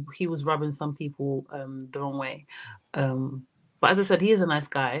he was rubbing some people the wrong way. But as I said, he is a nice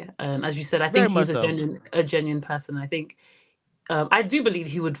guy, and as you said, I Very think much he's so. a genuine person. I think I do believe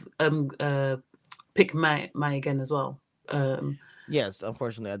he would pick Mai again as well. Um, Yes,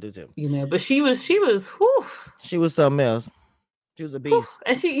 unfortunately, I do too. but she was whew, She was something else. She was a whew. beast.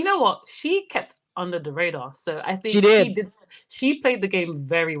 And she, you know what, she kept under the radar. So I She think did. she played the game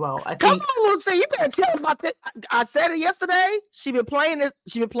very well. I Come think. on, Lucia, you better tell about this. I said it yesterday. She been playing this.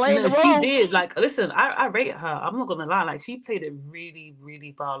 She been playing No, the she role. did. Like, listen, I rate her. I'm not gonna lie. Like, she played it really,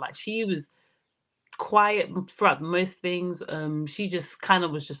 really well. Like, she was quiet throughout most things. She just kind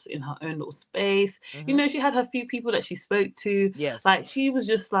of was just in her own little space. Hmm. She had her few people that she spoke to. Yes. Like, she was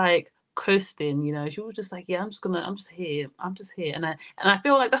just like coasting. She was just like, yeah, I'm just here. I'm just here. And I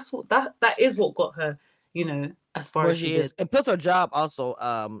feel like that is what got her. As far Where as she she is, did. and plus her job also.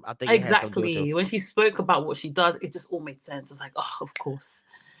 I think it has something to do with it too. Exactly. When she spoke about what she does, it just all made sense. It's like, oh, of course.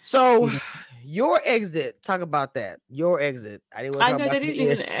 So, You know. your exit. Talk about that. Your exit. I didn't want to I talk know about they to didn't the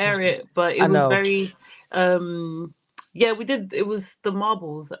end. even air it, but it I was know. very yeah, we did. It was the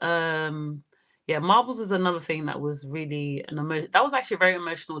marbles. Yeah, marbles is another thing that was really that was actually a very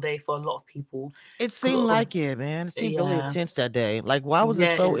emotional day for a lot of people. It 'Cause a seemed lot of like it, man. It seemed really yeah, intense that day. Like, why was it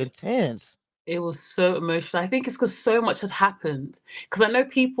yeah, so intense? it was so emotional. I think it's because so much had happened. Because I know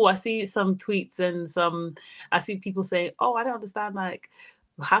people, I see some tweets and I see people saying, "Oh, I don't understand. Like,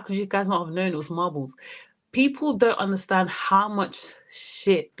 how could you guys not have known it was marbles?" People don't understand how much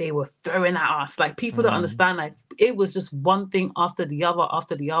shit they were throwing at us. Like people don't Mm, understand. Like it was just one thing after the other,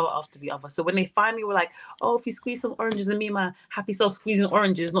 after the other, after the other. So when they finally were like, "Oh, if you squeeze some oranges," and me, my happy self squeezing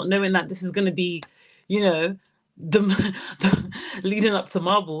oranges, not knowing that this is gonna be, you know, the, the leading up to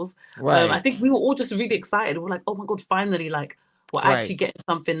marbles. I right. think we were all just really excited. We're like, "Oh my god, finally!" Like we're actually Right. getting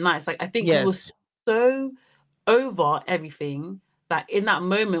something nice. Like I think we were Yes. so over everything that in that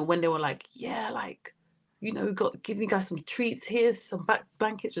moment when they were like, "Yeah, like." We got giving you guys some treats here, some back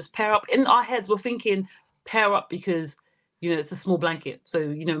blankets, just pair up. In our heads, we're thinking pair up because it's a small blanket, so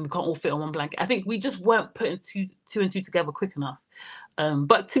we can't all fit on one blanket. I think we just weren't putting two and two together quick enough.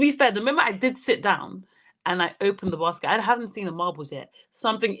 But to be fair, the moment I did sit down and I opened the basket, I haven't seen the marbles yet.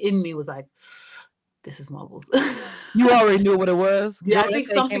 Something in me was like, "This is marbles." You already knew what it was. Yeah, Girl, I that think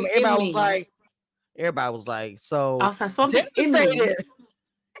thing came. something in me. Everybody was like, I so was like, something in me. devastated.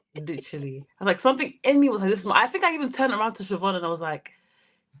 Literally, I was like, something in me was like, "This is." I think I even turned around to Siobhan and I was like,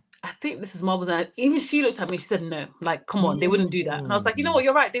 I think this is marbles. And even she looked at me, she said, no, like, come on, they wouldn't do that. And I was like, you know Mm, what,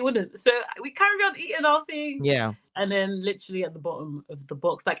 you're right, they wouldn't. So we carry on eating our things. yeah. And then literally at the bottom of the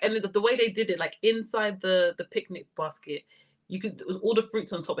box, like, and the way they did it, like inside the picnic basket, it was all the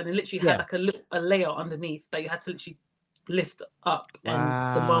fruits on top, and it literally had Yeah. like a layer underneath that you had to literally lift up, and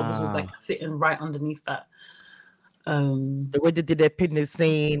the marbles was Wow. like sitting right underneath that. The way they did that picnic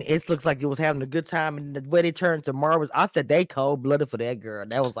scene, it looks like it was having a good time, and the way they turned to marbles, I said they cold blooded for that girl.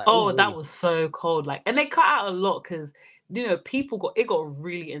 That was like, oh Oh, that wait, was so cold. Like, and they cut out a lot because people got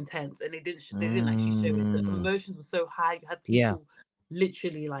really intense, and they didn't actually show it. The emotions were so high. You had yeah. people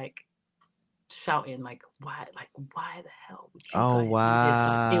literally like shouting why the hell would you Oh guys do this?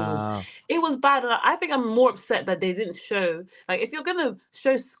 Like, wow, it was bad. And I think I'm more upset that they didn't show, like, if you're gonna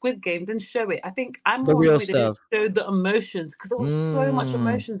show Squid Game, then show it. I think I'm the more real annoyed they didn't stuff. show the emotions, because there was so much Mm,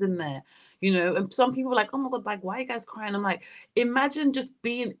 emotions in there, and some people were like, oh my god, like, why are you guys crying? I'm like, imagine just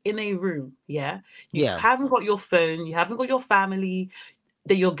being in a room, yeah, you yeah, haven't got your phone, you haven't got your family,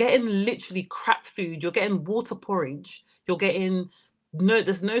 that you're getting literally crap food, you're getting water porridge, you're getting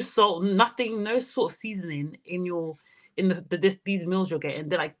there's no salt, nothing, no sort of seasoning in these meals you're getting.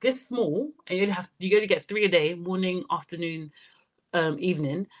 They're like this small, and you only get 3 a day, morning, afternoon,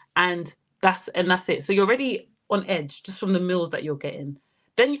 evening, and that's it. So you're already on edge just from the meals that you're getting.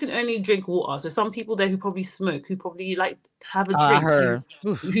 Then you can only drink water. So some people there who probably smoke, who probably like have a I drink, heard.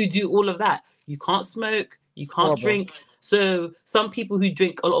 Oof, who do all of that. You can't smoke, you can't horrible. drink. So some people who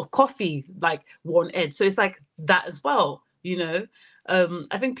drink a lot of coffee like were on edge. So it's like that as well.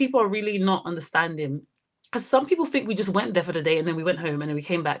 I think people are really not understanding, because some people think we just went there for the day and then we went home and then we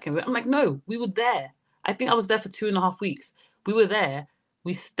came back, and I'm like, no, we were there. I think I was there for 2.5 weeks. We were there.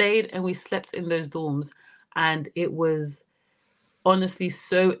 We stayed and we slept in those dorms, and it was honestly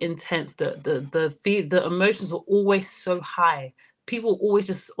so intense. The emotions were always so high. People were always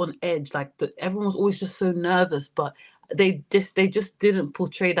just on edge. Like, everyone was always just so nervous. But they just didn't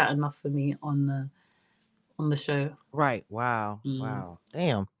portray that enough for me on the show. Right. Wow. Mm. Wow.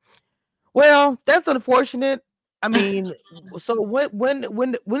 Damn. Well, that's unfortunate. I mean, so when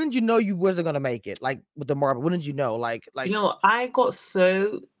did you know you wasn't gonna make it? Like with the marble, when did you know? I got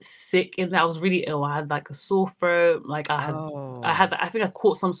so sick in that I was really ill. I had like a sore throat. Like, Oh, I think I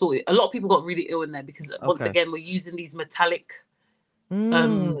caught some sort of, a lot of people got really ill in there, because once okay. again, we're using these metallic forks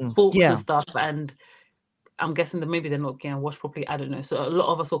and Yeah. stuff, and I'm guessing that maybe they're not getting washed properly. I don't know. So a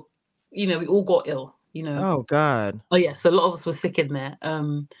lot of us we all got ill. Oh God. Oh yeah, so a lot of us were sick in there.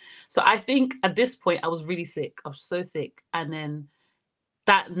 So I think at this point I was really sick. I was so sick. And then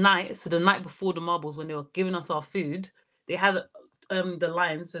that night, so the night before the marbles, when they were giving us our food, they had the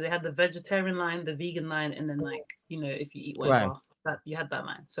lines. So they had the vegetarian line, the vegan line, and then, like, if you eat Right. whatever, that you had that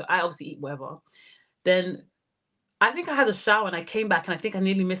line. So I obviously eat whatever. Then I think I had a shower and I came back, and I think I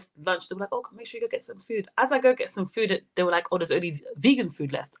nearly missed lunch. They were like, oh, make sure you go get some food. As I go get some food, they were like, oh, there's only vegan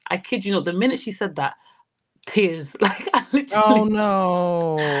food left. I kid you not, the minute she said that, tears. Like, Oh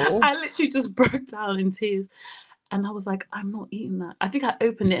no. I literally just broke down in tears. And I was like, I'm not eating that. I think I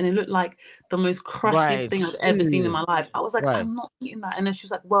opened it and it looked like the most crushiest Right. thing I've ever seen in my life. I was like, Right. I'm not eating that. And then she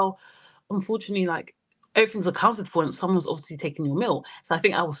was like, well, unfortunately, like, everything's accounted for and someone's obviously taking your meal. So I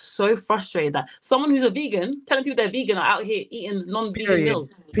think I was so frustrated that someone who's a vegan, telling people they're vegan, are out here eating non-vegan Period.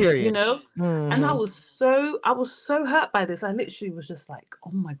 meals, you Period. know? And Hmm. I was so hurt by this. I literally was just like,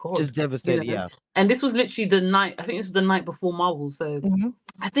 oh my Just God, devastated. Yeah. And this was literally the night, I think this was the night before Marvel. So Hmm.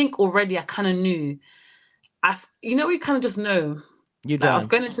 I think already I kind of knew, we kind of just know, You like, I was done.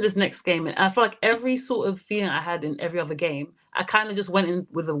 going into this next game, and I feel like every sort of feeling I had in every other game, I kind of just went in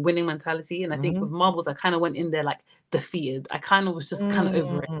with a winning mentality. And I think Hmm. with marbles, I kind of went in there like defeated. I kind of was just kind of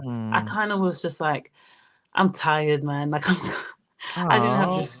over it. I Mm. kind of was just like, I'm tired, man. Like, I didn't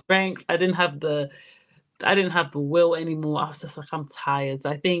have the Oh. strength. I didn't have the will anymore. I was just like, I'm tired. So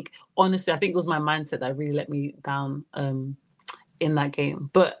I think, honestly, it was my mindset that really let me down in that game.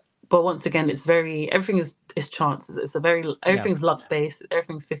 But once again, everything is chance. It's Yeah. everything's luck based.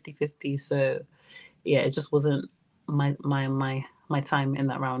 Everything's 50-50. So yeah, it just wasn't my time in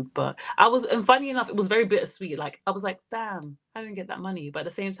that round. But and funny enough, it was very bittersweet. Like, I was like, damn, I didn't get that money. But at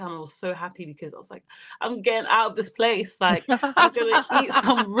the same time, I was so happy, because I was like, I'm getting out of this place. Like, I'm gonna eat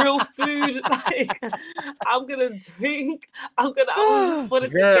some real food. Like, I'm gonna drink. I was just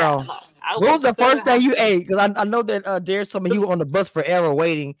wanted to get. Girl, I what was was the so first thing you happy. ate? Because I know that Darius told me he was on the bus forever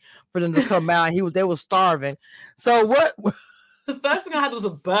waiting for them to come out. They were starving. So what? The first thing I had was a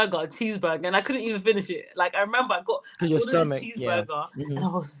cheeseburger, and I couldn't even finish it. Like, I remember I Because your ordered this stomach, yeah. cheeseburger, Hmm. and I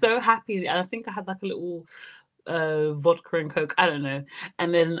was so happy. And I think I had like a little vodka and Coke. I don't know.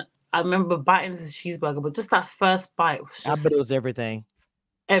 And then I remember biting this cheeseburger, but just that first bite was I bet it just was everything.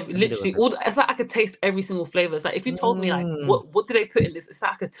 I bet it was literally all. It's like I could taste every single flavor. It's like, if you told me, like, everything. what did they put in this, it's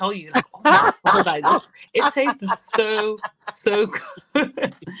like I could tell you, like, oh my God, like this. It tasted so good,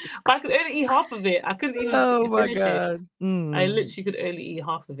 but I could only eat half of it. I couldn't even Oh my finish it. God. I Mm. literally could only eat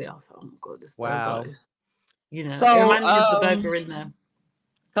half of it. I was like, oh my God, this burger Wow. is. You know, it So, reminded me of the burger in there.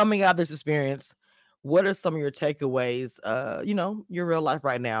 coming out of this experience, what are some of your takeaways? Your real life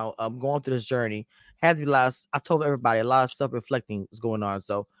right now, going through this journey. Have you lost? I told everybody a lot of self-reflecting is going on.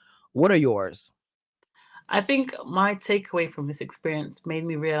 So, what are yours? I think my takeaway from this experience made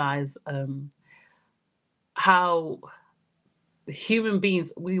me realize how human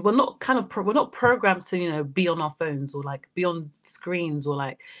beings we're not we're not programmed to be on our phones or like be on screens or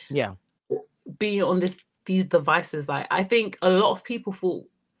like Yeah. be on these devices. Like I think a lot of people thought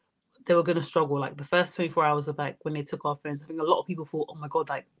they were going to struggle like the first 24 hours of like when they took our phones. I think a lot of people thought, oh my god,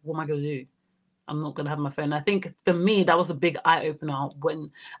 like what am I going to do? I'm not going to have my phone. I think for me that was a big eye opener when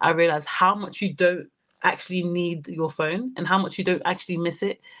I realized how much you don't actually need your phone and how much you don't actually miss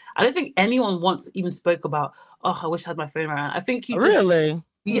it. I don't think anyone once even spoke about, oh, I wish I had my phone around. I think you just, Really?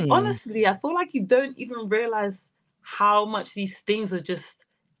 yeah, honestly, I feel like you don't even realize how much these things are just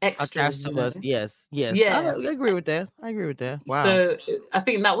extras, Attached you to know? us. Yes. Yes. I Yeah. agree with that. I agree with that. Wow. So I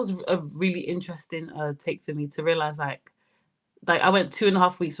think that was a really interesting take for me to realize like I went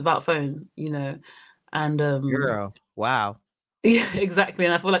 2.5 weeks without phone, and Girl. Wow. yeah, exactly.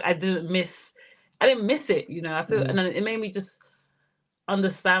 And I feel like I didn't miss it, I feel, Mhm. and then it made me just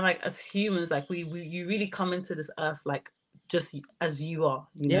understand, like, as humans, like you really come into this earth like just as you are,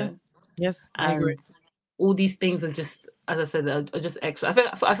 Yeah. Yes. I agree. and all these things are just, as I said, are just extra.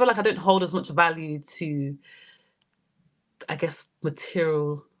 I feel like I don't hold as much value to, I guess,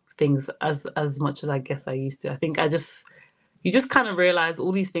 material things as much as I guess I used to. I think you just kind of realize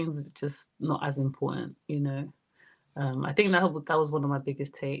all these things are just not as important. I think that was one of my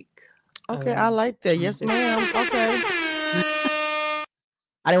biggest take. Okay. I like that. From Yes, this. ma'am. Okay.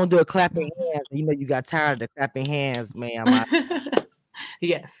 I didn't do a clapping hands. You got tired of the clapping hands, ma'am.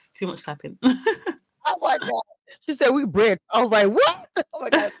 Yes, too much clapping. Oh my god. She said we bred. I was like, what? Oh my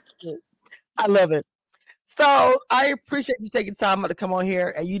god. I love it. So I appreciate you taking time out to come on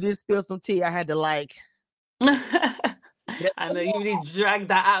here and you did spill some tea. I had to like I know you really dragged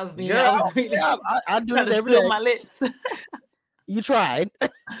that out of me. girl, I was really yeah, I do trying this to every seal day. my lips. You tried.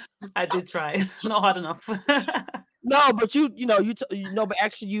 I did try. Not hard enough. No, but but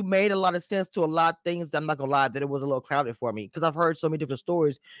actually you made a lot of sense to a lot of things. I'm not gonna lie that it was a little clouded for me because I've heard so many different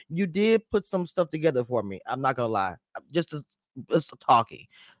stories. You did put some stuff together for me. I'm not gonna lie, just talking.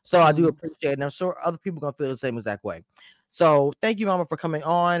 So I do Mm. appreciate it. And I'm sure other people gonna feel the same exact way. So thank you, Mama, for coming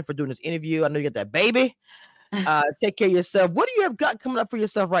on for doing this interview. I know you got that baby. Take care of yourself. What do you have got coming up for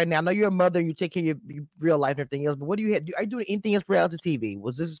yourself right now? I know you're a mother, you take care of your real life and everything else, but what do you have? Are you doing anything else for reality TV?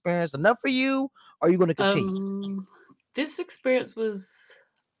 Was this experience enough for you? Or are you going to continue? Um, this experience was,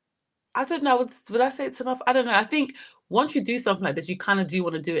 I don't know, would I say it's enough? I don't know. I think once you do something like this, you kind of do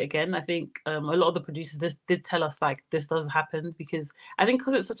want to do it again. I think a lot of the producers this did tell us like this does happen because I think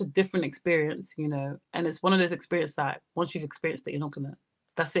because it's such a different experience, and it's one of those experiences that once you've experienced it, you're not gonna.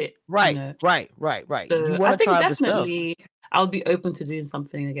 That's it, you Right, know. right, right, right. You So want I to think try other stuff. definitely I'll be open to doing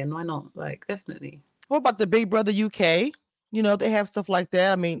something again. Why not? Like definitely. What about the Big Brother UK? They have stuff like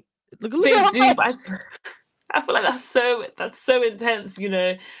that. I mean, look They at her do, face. but I feel like that's so intense.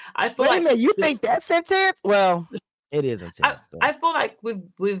 I feel Wait a like minute, you think that's intense? Well, it is I, intense though. I feel like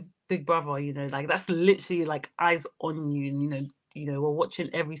with Big Brother, like that's literally like eyes on you, and we're watching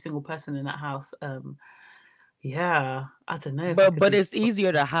every single person in that house. Yeah, I don't know if I could But do. it's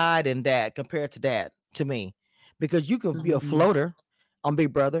easier to hide in that compared to that to me, because you can be a Mm, floater on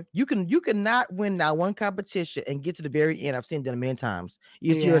Big Brother. You can not win that one competition and get to the very end. I've seen that many times.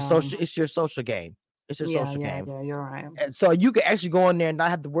 It's your yeah, social. It's your social game. It's your yeah, social yeah, game. yeah. You're right. And so you can actually go in there and not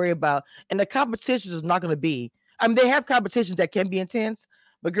have to worry about. And the competitions is not going to be. I mean, they have competitions that can be intense,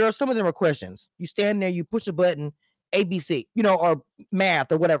 but girl, some of them are questions. You stand there, you push a button, ABC, or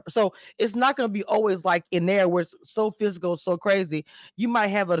math or whatever. So it's not going to be always like in there where it's so physical, so crazy. You might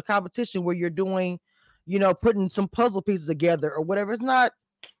have a competition where you're doing, putting some puzzle pieces together or whatever. It's not.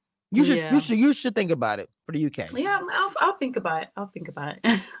 You should, you Yeah, should, you should think about it for the UK. yeah. I'll think about it. I'll think about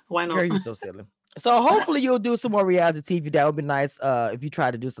it. Why Girl, not? you're so silly. So hopefully you'll do some more reality TV. That would be nice. If you try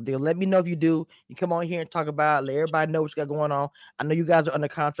to do something, let me know if you do. You come on here and talk about it. Let everybody know what you got going on. I know you guys are under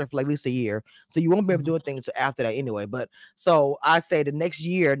contract for like at least a year, so you won't be able to do anything until after that anyway. But so I say the next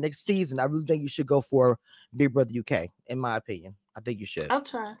year, next season, I really think you should go for Big Brother UK. In my opinion, I think you should. I'll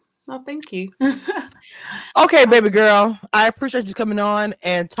try. Oh, thank you. Okay, baby girl. I appreciate you coming on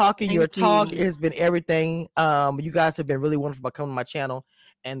and talking. Your Thank talk you. has been everything. You guys have been really wonderful by coming to my channel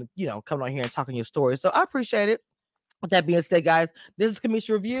and coming on here and talking your story. So I appreciate it. With that being said, guys, this is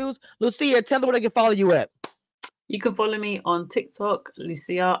Commission Reviews. Lucia, tell them where they can follow you at. You can follow me on TikTok,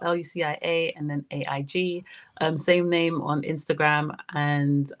 Lucia, Lucia, and then AIG. Same name on Instagram,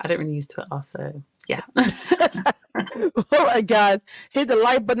 and I don't really use Twitter, so Yeah. All right, guys, hit the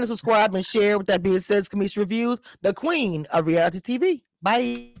like button, subscribe, and share. With that being said, Kamisha Reviews, the queen of reality TV.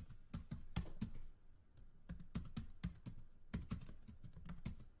 Bye.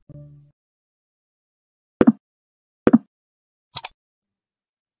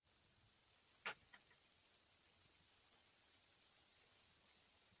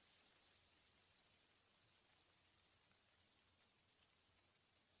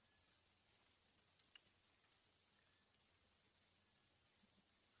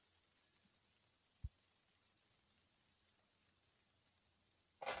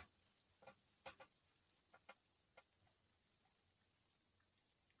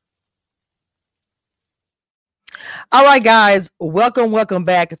 All right, guys, welcome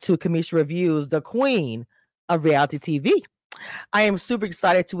back to Kamisha Reviews, the queen of reality TV. I am super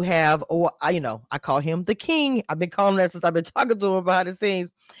excited to have, I call him the king. I've been calling that since I've been talking to him behind the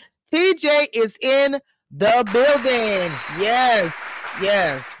scenes. TJ is in the building. Yes.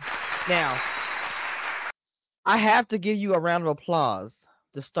 Now, I have to give you a round of applause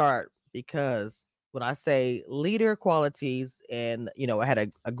to start because when I say leader qualities, and I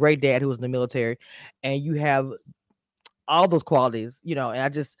had a great dad who was in the military, and you have all those qualities, and I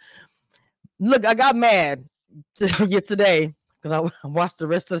just I got mad today because I watched the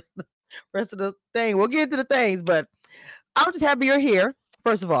rest of the thing. We'll get into the things, but I'm just happy you're here,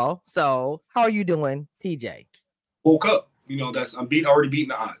 first of all. So how are you doing, TJ? Woke up. I'm already beating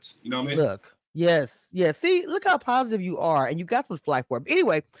the odds. You know what I mean? Look, yes. See, look how positive you are, and you got some flack for it. But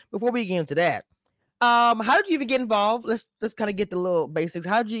anyway, before we get into that, how did you even get involved? Let's kind of get the little basics.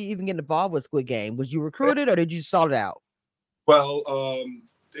 How did you even get involved with Squid Game? Was you recruited or did you sort it out? Well,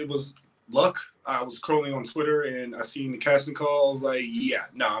 it was luck. I was scrolling on Twitter and I seen the casting call. I was like, yeah,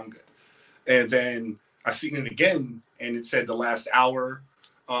 no, I'm good. And then I seen it again and it said the last hour.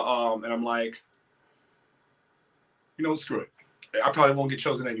 And I'm like, screw it. I probably won't get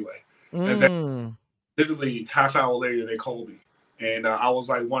chosen anyway. And then literally half hour later, they called me. And I was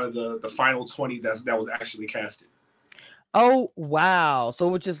like one of the final 20 that was actually casted. Oh, wow.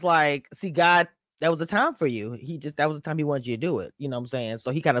 So it's just like, see, God, that was the time for you. That was the time he wanted you to do it. You know what I'm saying? So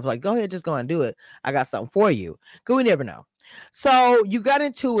he kind of like, go ahead, just go and do it. I got something for you. Go, we never know. So you got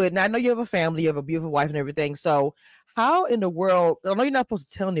into it. Now I know you have a family, you have a beautiful wife and everything. So how in the world, I know you're not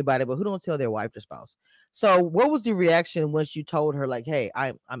supposed to tell anybody, but who don't tell their wife or spouse? So what was the reaction once you told her, like, hey,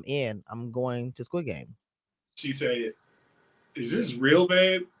 I'm going to Squid Game? She said, is this real,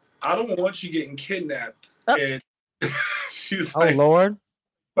 babe? I don't want you getting kidnapped. Oh. And she's like, oh Lord,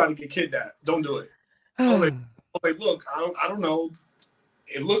 about to get kidnapped. Don't do it. I was like, look, I don't know.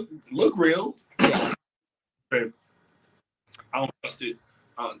 It look real. Yeah. Babe, I don't trust it.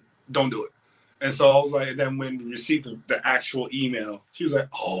 Don't do it. And so I was like, and then when we received the actual email, she was like,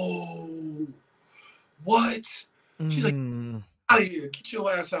 oh, what? She's like, out of here, get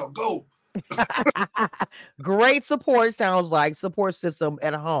your ass out, go. Great support, sounds like support system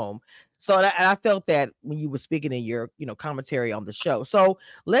at home. So and I felt that when you were speaking in your commentary on the show. So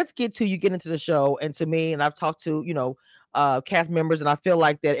let's get into the show. And to me, and I've talked to cast members, and I feel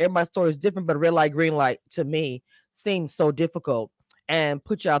like that everybody's story is different, but red light, green light to me seems so difficult and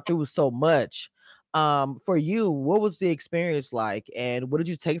put y'all through so much. For you, what was the experience like, and what did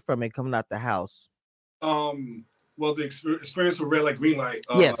you take from it coming out the house? Well, the experience with red light, green light.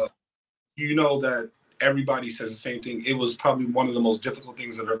 Yes. You know that everybody says the same thing. It was probably one of the most difficult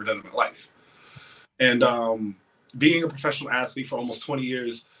things I've ever done in my life. And being a professional athlete for almost 20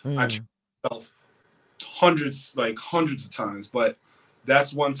 years, I felt hundreds of times. But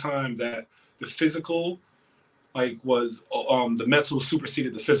that's one time that the physical, was the mental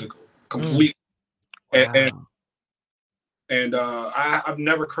superseded the physical completely. Wow. And I've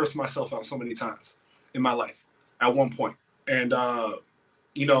never cursed myself out so many times in my life at one point. And my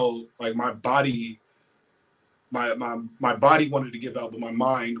body, my body wanted to give out, but my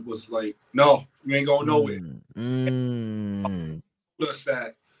mind was like, no, you ain't going nowhere. Plus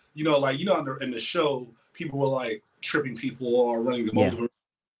that, in the show, people were like tripping people or running them over.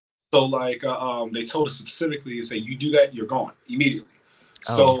 So they told us specifically to say, you do that, you're gone immediately.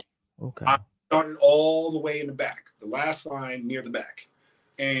 So I started all the way in the back, the last line near the back.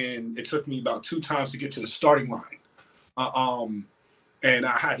 And it took me about 2 times to get to the starting line. And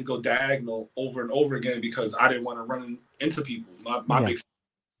I had to go diagonal over and over again because I didn't want to run into people. My big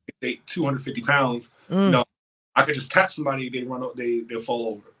 6'8", 250 pounds. I could just tap somebody, they'll fall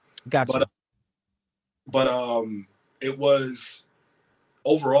over. Gotcha. But it was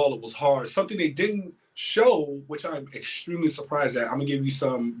overall it was hard. Something they didn't show, which I'm extremely surprised at. I'm gonna give you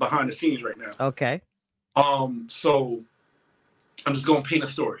some behind the scenes right now. Okay. So I'm just gonna paint a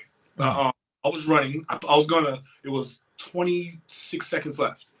story. I was running. I was gonna. It was 26 seconds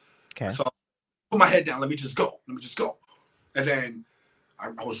left. Okay. So I put my head down. Let me just go. And then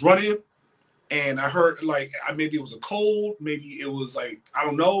I was running, and I heard like maybe it was a cold, maybe it was like I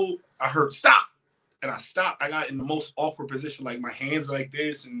don't know. I heard stop, and I stopped. I got in the most awkward position, like my hands like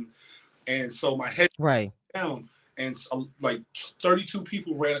this, and so my head down, and so, like 32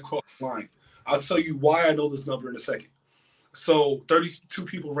 people ran across the line. I'll tell you why I know this number in a second. So 32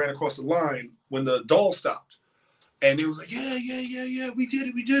 people ran across the line when the doll stopped. And it was like, yeah, we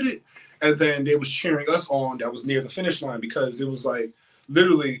did it. And then they was cheering us on that was near the finish line because it was like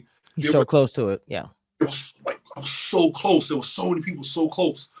literally you're so close to it. Yeah. It was like I was so close. There was so many people so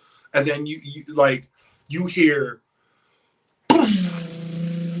close. And then you hear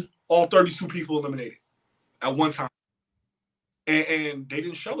all 32 people eliminated at one time. And they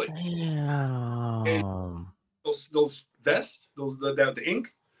didn't show it. Damn. And those vests, the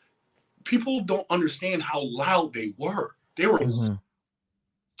ink, people don't understand how loud they were. They were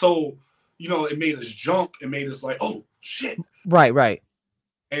so it made us jump. It made us like, oh shit. Right.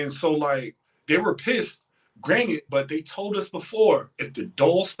 And so like they were pissed, granted, but they told us before if the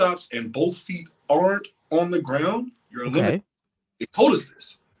doll stops and both feet aren't on the ground, you're eliminated. They told us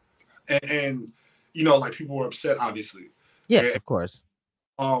this, and like people were upset, obviously. Yes, of course.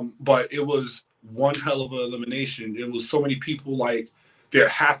 But it was one hell of an elimination. It was so many people like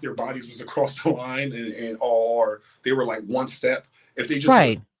half their bodies was across the line or they were like one step. If they just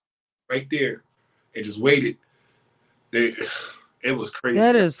was right there and just waited, it was crazy.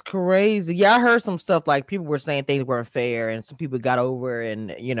 That is crazy. Yeah, I heard some stuff like people were saying things weren't fair and some people got over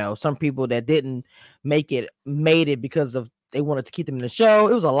and some people that didn't make it made it because of they wanted to keep them in the show.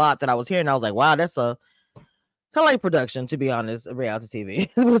 It was a lot that I was hearing. I was like, wow, that's sound like production, to be honest, reality TV.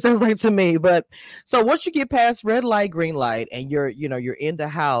 It sounds like to me. But so once you get past red light, green light, and you're in the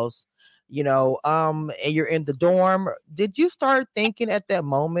house, and you're in the dorm, did you start thinking at that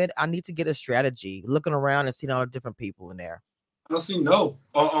moment, I need to get a strategy, looking around and seeing all the different people in there? Honestly, no.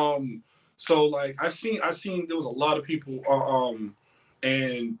 So like I've seen there was a lot of people,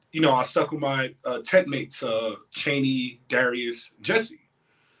 and I stuck with my tent mates, Cheney, Darius, Jesse.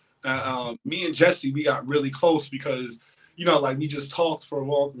 Me and Jesse, we got really close because, like we just talked for a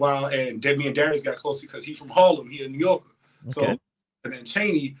while, and me and Darius got close because he's from Harlem, he a New Yorker. Okay. So, and then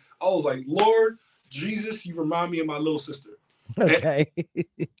Cheney, I was like, Lord Jesus, you remind me of my little sister. Okay,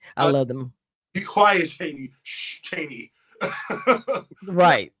 and, I love them. Be quiet, Cheney. Shh, Cheney.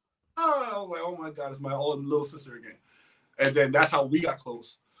 Right. I was like, oh my God, it's my old little sister again. And then that's how we got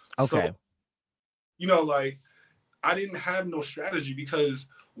close. Okay. So, like I didn't have no strategy because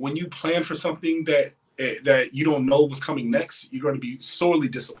when you plan for something that you don't know what's coming next, you're going to be sorely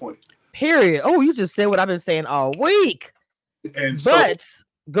disappointed. Period. Oh, you just said what I've been saying all week. And go ahead.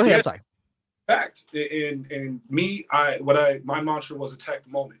 I'm sorry. Fact. And me, my mantra was attack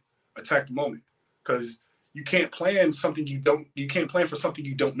the moment, because you can't plan something you can't plan for something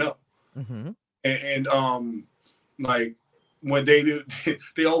you don't know. Mm-hmm. And like when they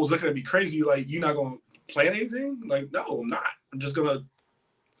always looking at me crazy, like, you're not going to plan anything? Like, no, I'm not.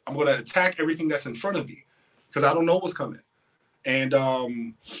 I'm gonna attack everything that's in front of me because I don't know what's coming. And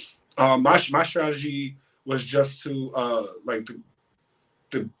my strategy was just to like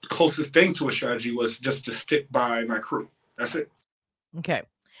the closest thing to a strategy was just to stick by my crew. That's it. Okay.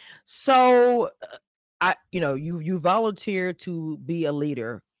 So you volunteer to be a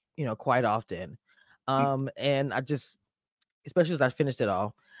leader, quite often. And I just, especially as I finished it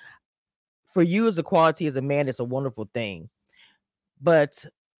all, for you as a quality as a man, it's a wonderful thing. But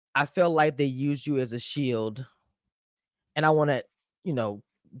I felt like they used you as a shield. And I want to,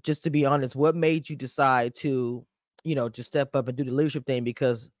 just to be honest, what made you decide to, just step up and do the leadership thing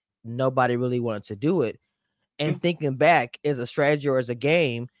because nobody really wanted to do it? And thinking back as a strategy or as a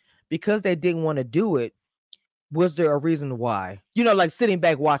game, because they didn't want to do it, was there a reason why? Like sitting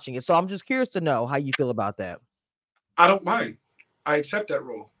back watching it. So I'm just curious to know how you feel about that. I don't mind. I accept that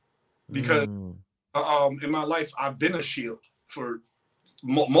role because in my life, I've been a shield for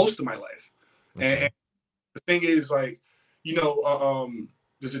most of my life. Okay. And the thing is, like,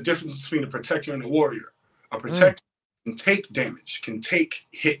 there's a difference between a protector and a warrior. A protector can take damage, can take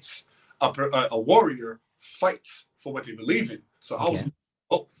hits. A warrior fights for what they believe in. So I was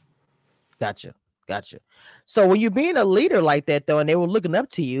both. Gotcha. So when you're being a leader like that, though, and they were looking up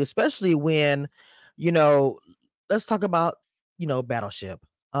to you, especially when, let's talk about, Battleship.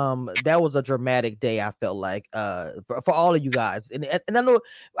 That was a dramatic day. I felt like for all of you guys, and I know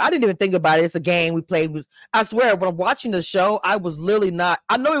I didn't even think about it. It's a game we played. I swear, when I'm watching the show, I was literally not.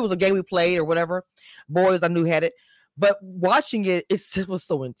 I know it was a game we played or whatever. Boys I knew had it, but watching it, it just was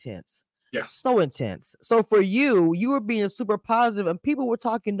so intense. Yeah. So intense. So for you, you were being super positive, and people were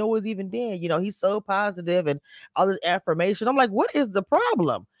talking Noah's even then. You know, he's so positive and all this affirmation. I'm like, what is the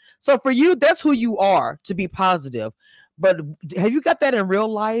problem? So for you, that's who you are, to be positive. But have you got that in real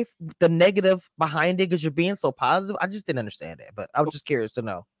life? The negative behind it because you're being so positive? I just didn't understand that, but I was just curious to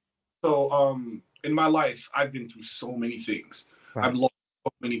know. So in my life, I've been through so many things. Right. I've lost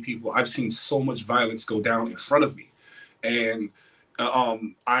so many people. I've seen so much violence go down in front of me. And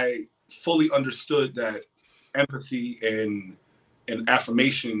I fully understood that empathy and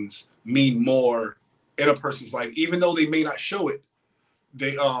affirmations mean more in a person's life, even though they may not show it.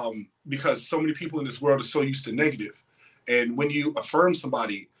 They because so many people in this world are so used to negative. And when you affirm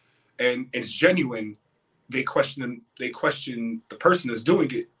somebody and it's genuine, they question the person that's doing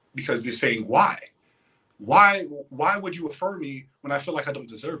it, because they're saying, why would you affirm me when I feel like I don't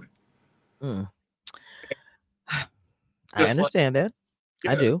deserve it? Mm. I understand that.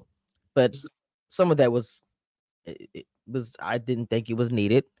 Yeah. I do, but some of that was I didn't think it was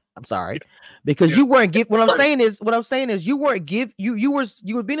needed. I'm sorry, because you weren't give. What I'm saying is you weren't give. You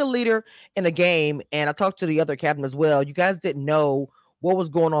were being a leader in a game, and I talked to the other captain as well. You guys didn't know what was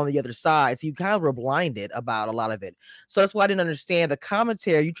going on the other side, so you kind of were blinded about a lot of it. So that's why I didn't understand the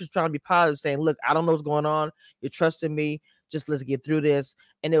commentary. You just trying to be positive, saying, "Look, I don't know what's going on. You're trusting me. Just let's get through this."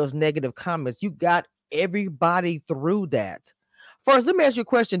 And there was negative comments. You got everybody through that. First, let me ask you a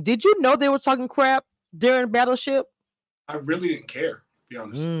question. Did you know they were talking crap during Battleship? I really didn't care, to be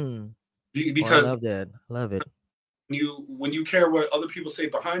honest. Because I love that. I love it. When you care what other people say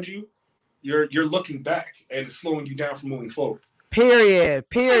behind you, you're looking back and it's slowing you down from moving forward. Period.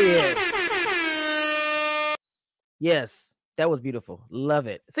 Yes, that was beautiful. Love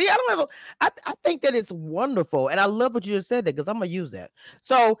it. See, I think that it's wonderful, and I love what you just said, that because I'm gonna use that.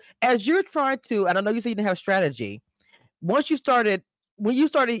 So as you're trying to, and I know you said you didn't have strategy. When you started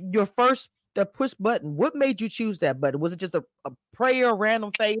your first push button, what made you choose that button? Was it just a prayer,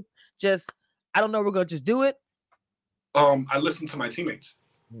 random faith? Just, I don't know, we're gonna just do it. I listened to my teammates.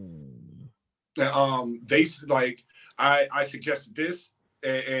 They like I suggested this,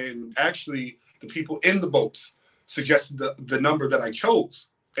 and actually the people in the boats suggested the number that I chose,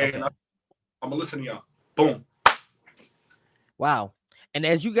 and okay. I'm gonna listen to y'all. Boom. Wow. And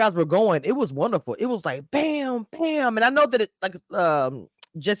as you guys were going, it was wonderful. It was like bam, bam. And I know that it, like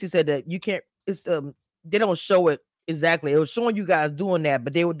Jesse said, that you can't, it's they don't show it exactly. It was showing you guys doing that,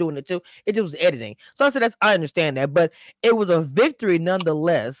 but they were doing it too. It just was editing. So I said, I understand that, but it was a victory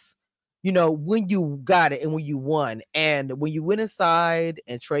nonetheless, you know, when you got it and when you won. And when you went inside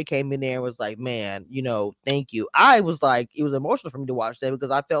and Trey came in there and was like, man, you know, thank you. I was like, it was emotional for me to watch that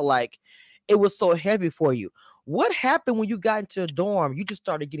because I felt like it was so heavy for you. What happened when you got into a dorm? You just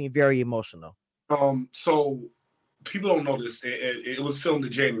started getting very emotional. So people don't know this. It was filmed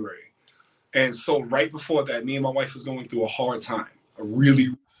in January. And so right before that, me and my wife was going through a hard time, a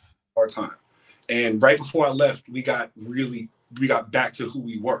really hard time. And right before I left, we got back to who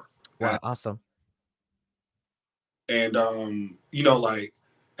we were. Wow, awesome. And, you know, like,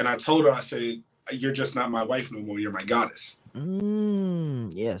 and I told her, I said, you're just not my wife no more. You're my goddess.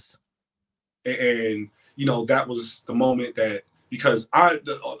 Yes. And, you know, that was the moment that, because a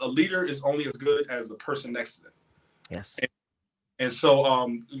leader is only as good as the person next to them. Yes. And so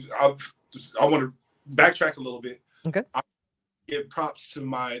I want to backtrack a little bit. Okay. I give props to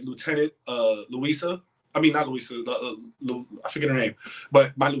my lieutenant, Lucia. I mean, not Lucia. I forget her name,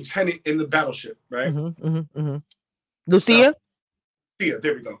 but my lieutenant in the battleship, right? Lucia. Lucia,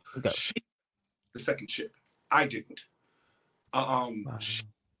 there we go. Okay. She, the second ship. I didn't.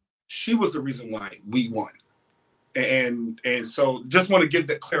 She was the reason why we won, and so just want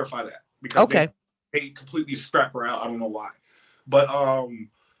to clarify that, because they completely scrap her out. I don't know why, but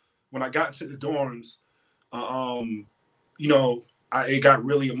when I got into the dorms, you know, it got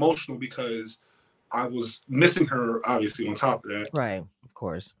really emotional because I was missing her, obviously, on top of that. Right, of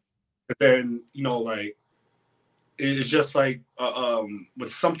course. But then, you know, like, it's just like when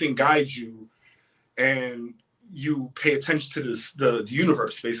something guides you and you pay attention to the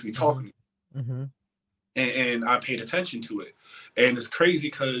universe basically talking. And I paid attention to it. And it's crazy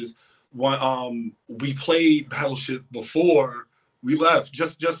because when we played Battleship before we left,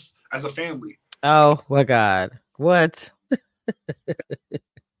 just as a family. Oh my God. What?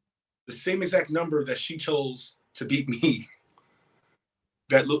 The same exact number that she chose to beat me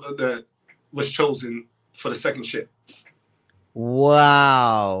that was chosen for the second ship.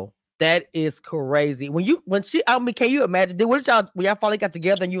 Wow. That is crazy. When she, I mean, can you imagine? When y'all finally got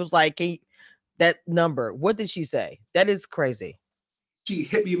together and you was like, that number, what did she say? That is crazy. She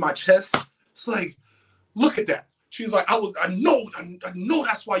hit me in my chest. It's like, look at that. She's like, I know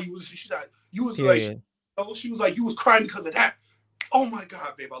that's why you was. She's like, you was Period. like, she was like, you was crying because of that. Oh my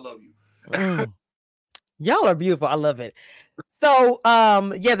God, babe, I love you. Y'all are beautiful. I love it. So,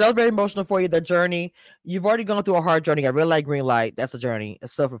 yeah, that was very emotional for you. The journey, you've already gone through a hard journey. A red light, green light. That's a journey, a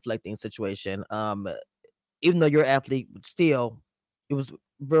self-reflecting situation. Even though you're an athlete, but still, it was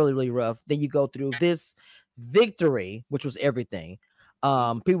really, really rough. Then you go through this victory, which was everything.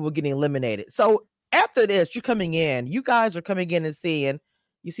 People were getting eliminated. So after this, you're coming in. You guys are coming in and seeing.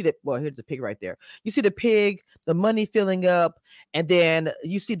 You see that. Well, here's the pig right there. You see the pig, the money filling up, and then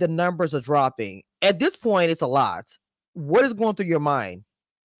you see the numbers are dropping. At this point, it's a lot. What is going through your mind?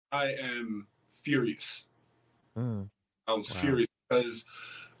 I am furious. I was furious because,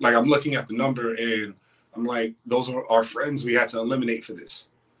 like, I'm looking at the number and I'm like, those are our friends we had to eliminate for this.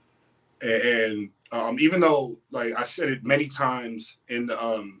 And even though, like, I said it many times in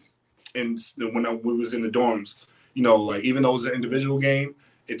the when we was in the dorms, like, even though it was an individual game,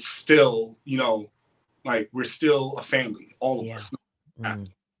 it's still, like, we're still a family, all of us.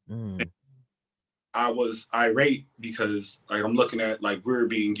 I was irate because, like, I'm looking at, like, we're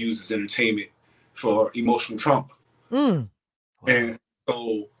being used as entertainment for emotional trauma. Wow. And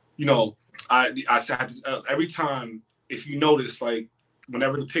so, I had to, every time, if you notice, like,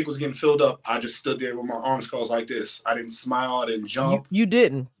 whenever the pig was getting filled up, I just stood there with my arms crossed like this. I didn't smile, I didn't jump. You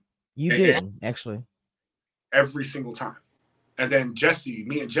didn't. You didn't, actually. Every single time. And then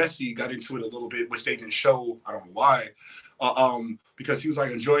me and Jesse got into it a little bit, which they didn't show. I don't know why. Because he was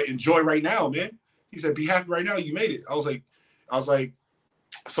like, enjoy right now, man. He said, be happy right now. You made it. I was like,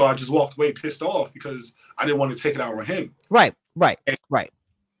 so I just walked away pissed off because I didn't want to take it out on him. Right. And, like,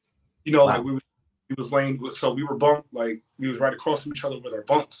 we was laying, so we were bunked, like, we was right across from each other with our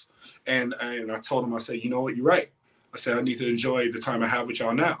bunks. And I told him, I said, you know what, you're right. I said, I need to enjoy the time I have with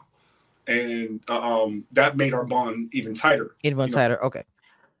y'all now. And that made our bond even tighter. Tighter. Okay.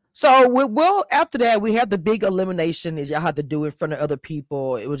 So well, after that, we had the big elimination. Is y'all had to do it in front of other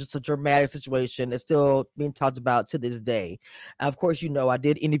people. It was just a dramatic situation. It's still being talked about to this day. Of course, I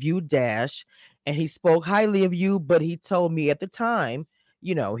did interview Dash, and he spoke highly of you, but he told me at the time,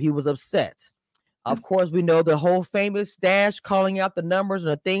 he was upset. Of course, we know the whole famous Dash calling out the numbers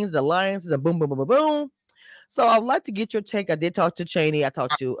and the things, the alliances, and boom, boom, boom, boom, boom. So I'd like to get your take. I did talk to Cheney. I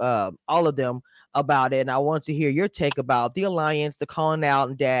talked to all of them about it, and I want to hear your take about the alliance, the calling out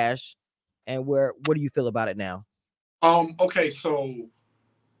and Dash, and what do you feel about it now? Okay, so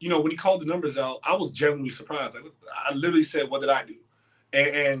when he called the numbers out, I was genuinely surprised. Like, I literally said, "What did I do?"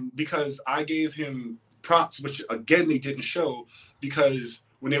 And because I gave him props, which again they didn't show, because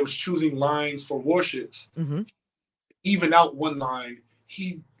when they was choosing lines for warships, even out one line,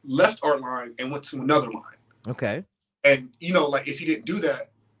 he left our line and went to another line. Okay. And, like, if he didn't do that,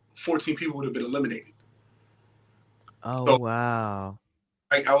 14 people would have been eliminated. Oh, so, wow.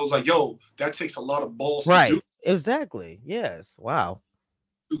 I was like, yo, that takes a lot of balls to do. Exactly. Yes. Wow.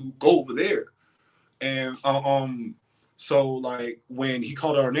 To go over there. And so, like, when he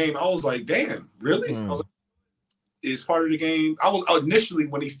called our name, I was like, damn, really? I was like, it's part of the game. I was initially,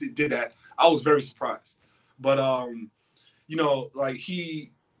 when he did that, I was very surprised. But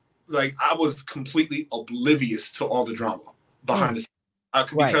like, I was completely oblivious to all the drama behind the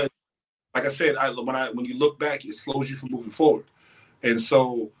scenes. Because, like I said, when you look back, it slows you from moving forward. And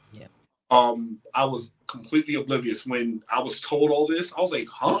so, I was completely oblivious when I was told all this. I was like,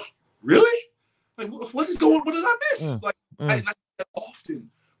 huh? Really? Like, what is going on? What did I miss? Like, I say that often.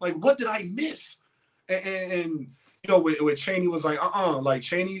 Like, what did I miss? And with Cheney was like, like,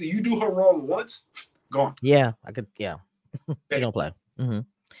 Cheney, you do her wrong once, gone. Yeah, I could. Yeah, you don't play.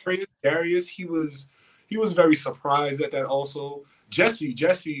 Darius, he was very surprised at that. Also,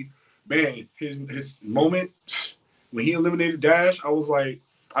 Jesse, man, his moment when he eliminated Dash, I was like,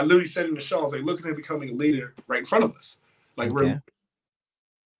 I literally said in the show, I was like, look at him becoming a leader right in front of us, like we're.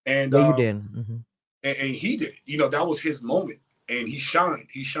 And you did, and he did. That was his moment, and he shined.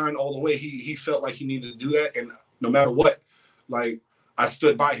 He shined all the way. He felt like he needed to do that, and no matter what, like, I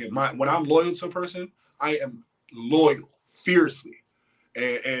stood by him. When I'm loyal to a person, I am loyal, fiercely.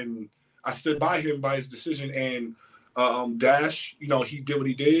 And I stood by him, by his decision. And Dash, he did what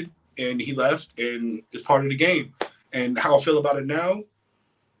he did, and he left, and it's part of the game. And how I feel about it now,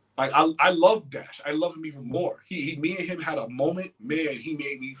 like, I love Dash. I love him even more. Me and him had a moment. Man, he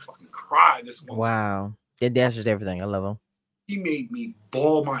made me fucking cry this one. Wow. Yeah, Dash is everything. I love him. He made me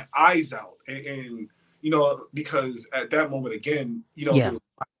bawl my eyes out, and because at that moment again, there was a lot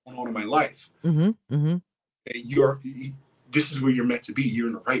going on in my life. And this is where you're meant to be. You're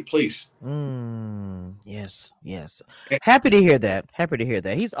in the right place. Yes. Happy to hear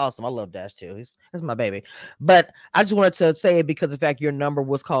that. He's awesome. I love Dash too. That's my baby. But I just wanted to say it because the fact your number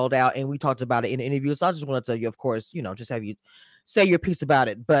was called out and we talked about it in the interview. So I just wanted to, you, of course, just have you say your piece about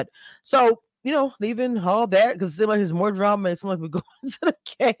it. But so, leaving all that because it seems like there's more drama and it seems like we're going to the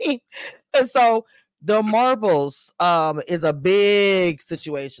game. And so the marbles is a big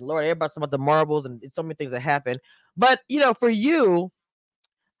situation. Lord, everybody's talking about the marbles and so many things that happen. But for you,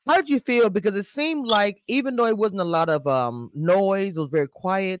 how did you feel? Because it seemed like even though it wasn't a lot of noise, it was very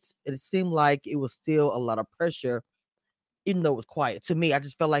quiet. It seemed like it was still a lot of pressure, even though it was quiet. To me, I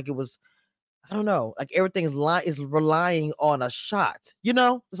just felt like it was, I don't know, like everything is relying on a shot.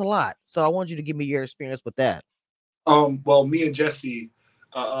 There's a lot. So I want you to give me your experience with that. Well, me and Jesse,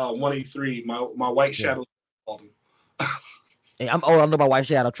 183, my white shadow called him. Hey, I'm old. I know my white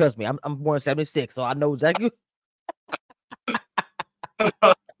shadow. Trust me. I'm born 76, so I know exactly.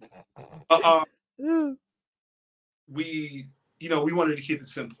 We wanted to keep it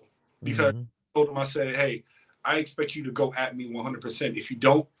simple because I told him, I said, hey, I expect you to go at me 100%. If you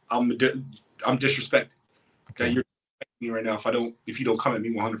don't, I'm disrespected. Okay, you're me right now. If you don't come at me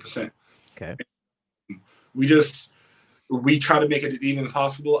 100%. Okay. We try to make it as even as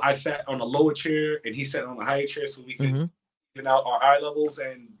possible. I sat on a lower chair and he sat on a higher chair so we could even out our eye levels,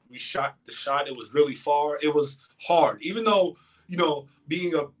 and we shot the shot. It was really far. It was hard, even though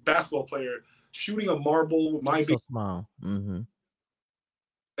being a basketball player, shooting a marble might be so small.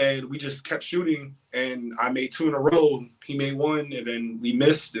 And we just kept shooting, and I made 2 in a row. He made 1, and then we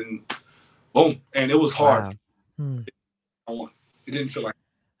missed, and boom. And it was hard. Wow. It didn't feel like.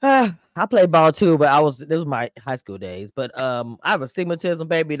 I played ball too, but this was my high school days. But I have astigmatism,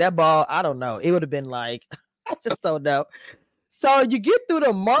 baby. That ball, I don't know. It would have been like, I just don't know. So you get through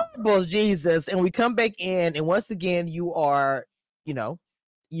the marbles, Jesus, and we come back in, and once again, you are,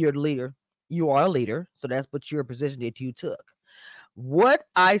 you're the leader. You are a leader, so that's what your position that you took. What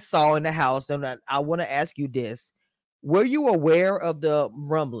I saw in the house, and I want to ask you this: were you aware of the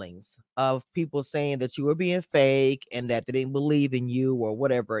rumblings of people saying that you were being fake and that they didn't believe in you or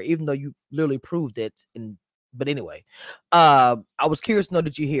whatever, even though you literally proved it? But anyway, I was curious to know,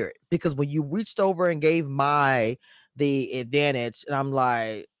 did you hear it? Because when you reached over and gave the advantage, and I'm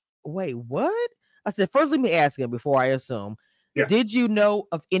like, wait, what? I said, first, let me ask him before I assume. Yeah. Did you know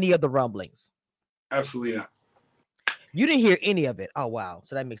of any of the rumblings? Absolutely not. You didn't hear any of it. Oh, wow.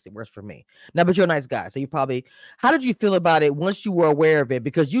 So that makes it worse for me. Now, but you're a nice guy. So you probably, how did you feel about it once you were aware of it?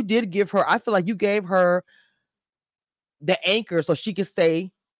 Because you did give her, I feel like you gave her the anchor so she could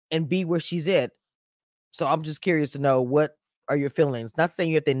stay and be where she's at. So I'm just curious to know, what are your feelings? Not saying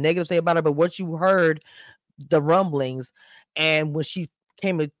you have anything negative to say about it, but once you heard the rumblings and when she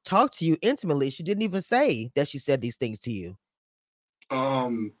came to talk to you intimately, she didn't even say that she said these things to you.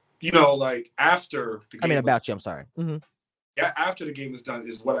 Like after the game. About you, I'm sorry. Yeah, after the game was done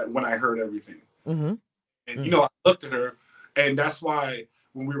is when I heard everything. And I looked at her, and that's why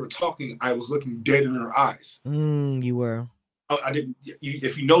when we were talking, I was looking dead in her eyes. You were. I didn't.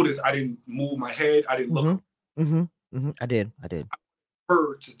 If you notice, I didn't move my head. I didn't look. I did.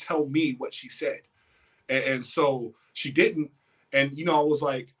 Her to tell me what she said, and so she didn't. And I was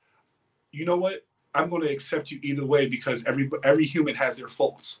like, you know what? I'm going to accept you either way because every human has their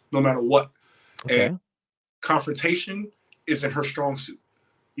faults, no matter what. Okay. And confrontation isn't her strong suit,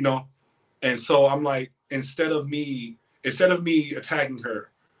 And so I'm like, instead of me attacking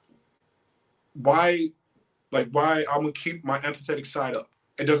her, why I'm gonna keep my empathetic side up.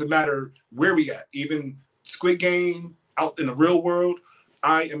 It doesn't matter where we at, even Squid Game, out in the real world,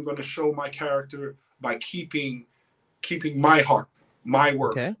 I am gonna show my character by keeping my heart, my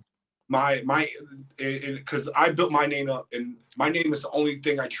word. Okay. Because I built my name up, and my name is the only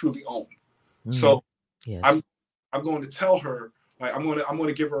thing I truly own. So yes. I'm going to tell her, like, I'm going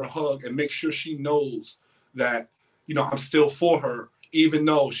to give her a hug and make sure she knows that, I'm still for her, even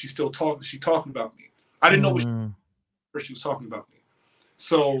though she's talking about me. I didn't know what she was talking about me.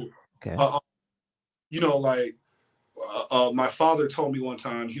 So, okay. My father told me one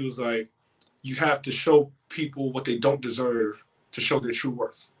time, he was like, you have to show people what they don't deserve to show their true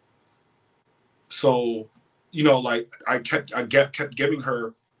worth. So, I kept giving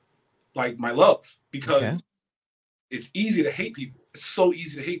her like my love because it's easy to hate people. It's so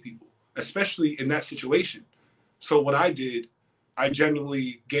easy to hate people, especially in that situation. So what I did, I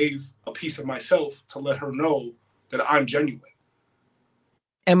genuinely gave a piece of myself to let her know that I'm genuine.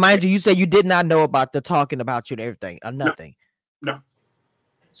 And mind you, you said you did not know about the talking about you and everything or nothing. No.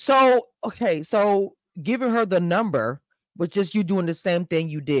 So, okay. So giving her the number was just you doing the same thing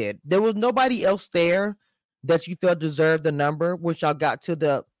you did. There was nobody else there that you felt deserved the number, which y'all got to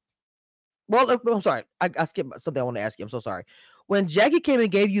the. Well, I'm sorry, I skipped something I want to ask you. I'm so sorry. When Jackie came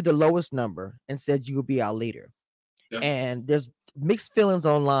and gave you the lowest number and said you would be our leader, and there's mixed feelings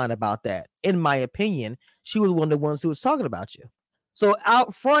online about that. In my opinion, she was one of the ones who was talking about you. So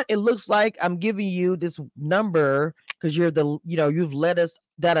out front, it looks like I'm giving you this number because you're the, you've led us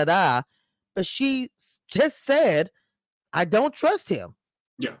da da da. But she just said, I don't trust him.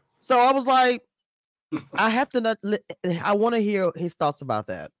 Yeah. So I was like, I have to not. I want to hear his thoughts about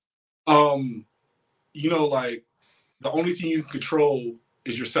that. Like the only thing you can control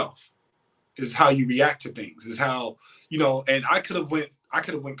is yourself. Is how you react to things. Is how And I could have went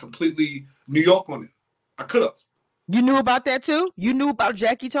completely New York on it. I could have. You knew about that too? You knew about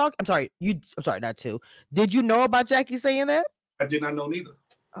Jackie talk? I'm sorry, not too. Did you know about Jackie saying that? I did not know neither.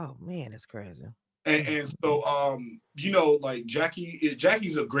 Oh man, it's crazy. And so like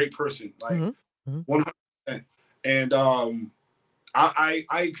Jackie's a great person, like 100%. And I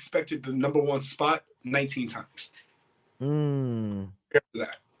expected the number one spot 19 times.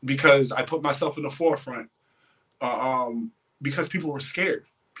 That because I put myself in the forefront. Because people were scared,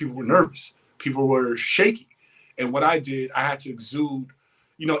 people were nervous, people were shaky. And what I did, I had to exude,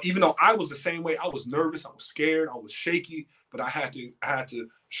 even though I was the same way, I was nervous, I was scared, I was shaky, but I had to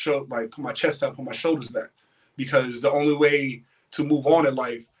show, like, put my chest out, put my shoulders back, because the only way to move on in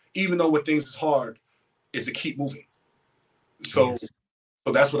life, even though when things is hard, is to keep moving. So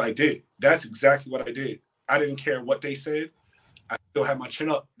that's what I did. That's exactly what I did. I didn't care what they said. I still had my chin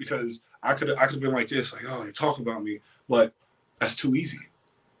up because I could have been like this, like, oh, they talk about me, but that's too easy.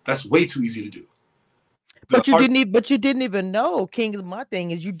 That's way too easy to do. But you didn't even know, King. My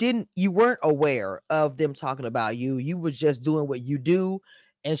thing is you weren't aware of them talking about you. You was just doing what you do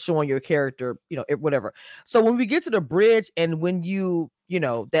and showing your character, whatever. So when we get to the bridge and when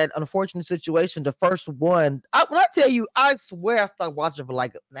that unfortunate situation, the first one, when I tell you, I swear I started watching for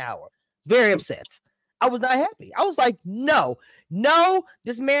like an hour. Very upset. I was not happy. I was like, no,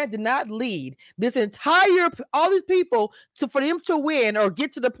 this man did not lead this all these people for them to win or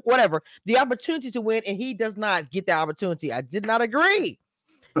get to the opportunity to win, and he does not get the opportunity. I did not agree.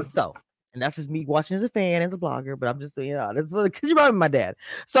 So, and that's just me watching as a fan, as a blogger, but I'm just saying, this is because you're probably my dad.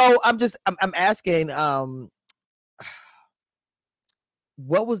 So I'm asking,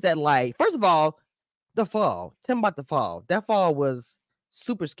 what was that like? First of all, the fall. Tell me about the fall. That fall was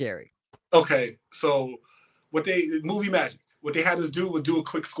super scary. Okay, so movie magic, what they had us do was do a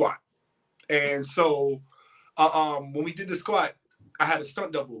quick squat. And so when we did the squat, I had a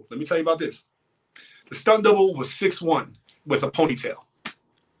stunt double. Let me tell you about this. The stunt double was 6'1" with a ponytail.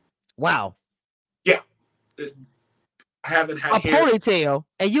 Wow. Yeah. I haven't had a hair. Ponytail,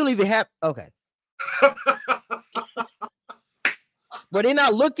 and you don't even have, okay. Were they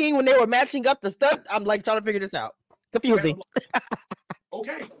not looking when they were matching up the stunt? I'm like trying to figure this out. Confusing.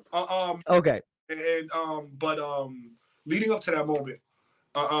 Okay. Okay. And but leading up to that moment,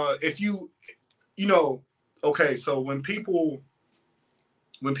 if okay, so when people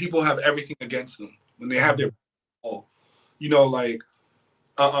have everything against them, when they have their all, like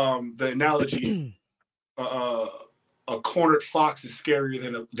the analogy, a cornered fox is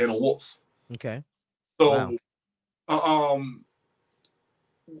scarier than a wolf. Okay. So wow.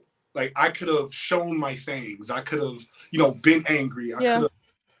 Like I could have shown my things. I could have, been angry. I could have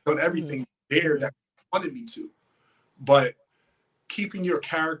done everything there that wanted me to. But keeping your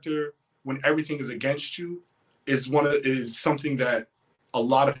character when everything is against you is something that a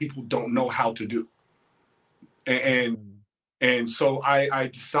lot of people don't know how to do. And so I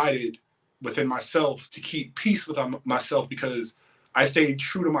decided within myself to keep peace with myself because I stayed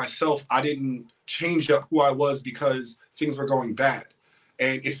true to myself. I didn't change up who I was because things were going bad.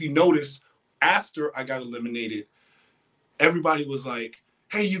 And if you notice, after I got eliminated, everybody was like,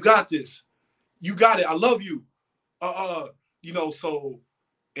 hey, you got this. You got it. I love you. So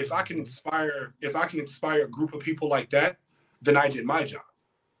if I can inspire a group of people like that, then I did my job.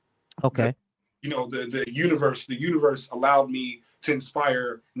 Okay. The universe allowed me to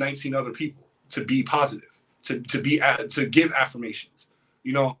inspire 19 other people to be positive, to give affirmations,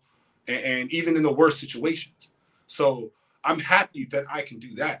 and even in the worst situations. So I'm happy that I can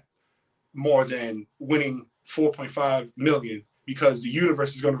do that more than winning 4.5 million because the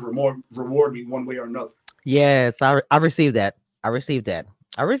universe is going to reward me one way or another. Yes, I received that. I received that.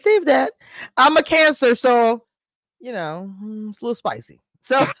 I'm a Cancer, so it's a little spicy.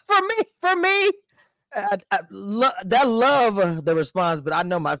 So for me, that love the response, but I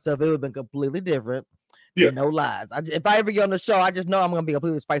know myself, it would have been completely different. Yeah. No lies. If I ever get on the show, I just know I'm going to be a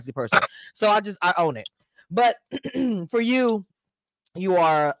completely spicy person. So I own it. But for you, you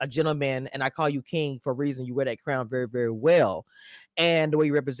are a gentleman, and I call you king for a reason. You wear that crown very, very well. And the way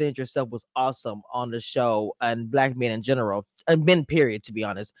you represent yourself was awesome on the show, and black men in general, and men period, to be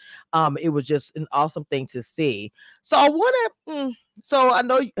honest. It was just an awesome thing to see. So I want to so I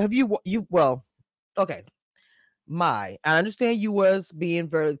know, have you well, okay. I understand you was being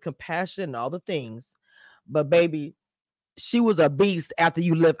very compassionate and all the things, but baby, she was a beast after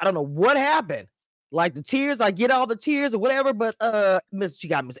you left. I don't know what happened. Like the tears, I get all the tears or whatever, but she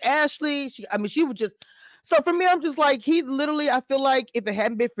got Miss Ashley. She was just, so for me, I'm just like, he literally, I feel like if it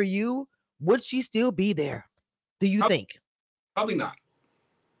hadn't been for you, would she still be there? Do you think? Probably not.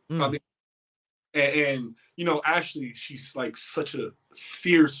 Probably. And you know, Ashley, she's like such a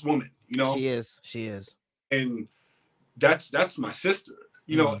fierce woman, you know. She is. And that's my sister.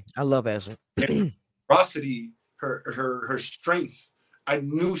 You know, I love Ashley. And ferocity, her strength, I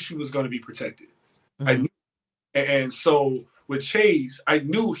knew she was going to be protected. I knew, and so with Chase, I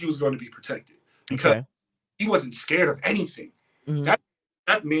knew he was going to be protected because he wasn't scared of anything.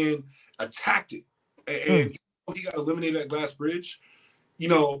 That man attacked it, and he got eliminated at Glass Bridge. You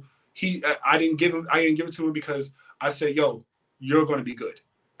know, I didn't give it to him because I said, "Yo, you're going to be good,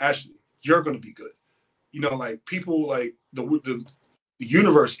 Ashley. You're going to be good." You know, like people like the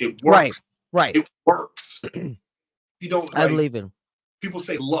universe, it works. Right. It works. You don't. I believe in. People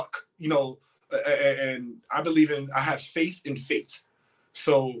say luck, you know, and I have faith in fate.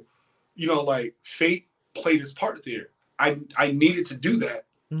 So, you know, like fate played its part there. I needed to do that,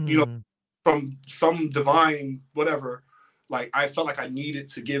 you know, from some divine whatever. Like I felt like I needed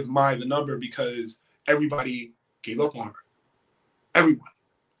to give Mai the number because everybody gave up on her. Everyone.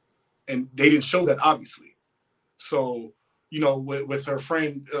 And they didn't show that, obviously. So, you know, with her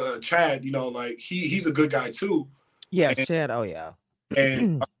friend Chad, you know, like he's a good guy too. Yes, Chad. Oh yeah.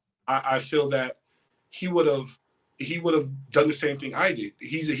 And I feel that he would have done the same thing I did.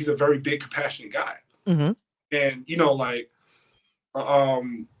 He's a very big, compassionate guy. And you know, like,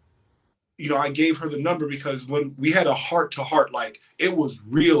 you know, I gave her the number because when we had a heart to heart, like it was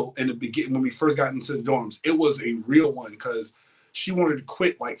real in the beginning when we first got into the dorms. It was a real one because she wanted to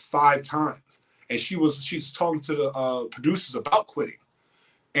quit like 5 times, and she's talking to the producers about quitting,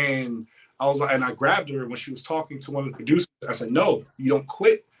 and I was like, and I grabbed her when she was talking to one of the producers. I said, "No, you don't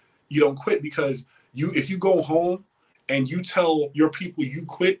quit. You don't quit because if you go home and you tell your people you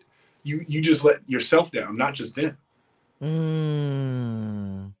quit, you just let yourself down, not just them."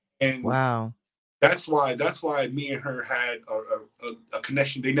 And wow, that's why me and her had a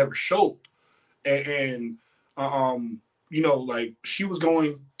connection they never showed, and you know, like she was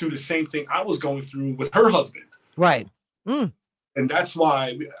going through the same thing I was going through with her husband, right? And that's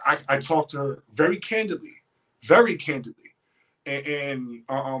why I talked to her very candidly, very candidly. And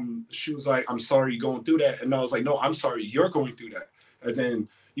she was like, "I'm sorry you're going through that." And I was like, "No, I'm sorry you're going through that." And then,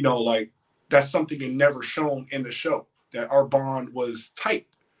 you know, like that's something they never shown in the show, that our bond was tight.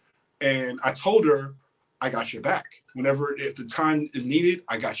 And I told her, "I got your back. If the time is needed,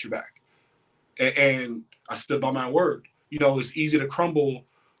 I got your back." And I stood by my word. You know, it's easy to crumble.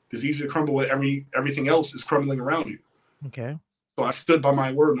 It's easy to crumble when everything else is crumbling around you. Okay. So I stood by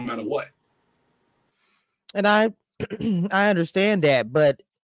my word no matter what. And I understand that, but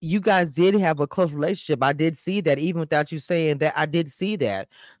you guys did have a close relationship. I did see that, even without you saying that. I did see that.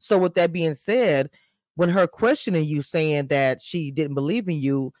 So with that being said, when her questioning you, saying that she didn't believe in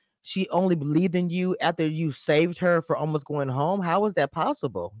you, she only believed in you after you saved her for almost going home. How was that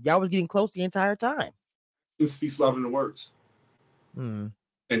possible? Y'all was getting close the entire time. It speaks louder than the words. And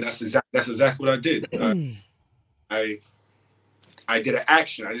that's exactly what I did. I did an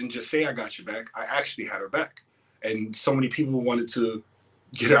action. I didn't just say I got your back. I actually had her back. And so many people wanted to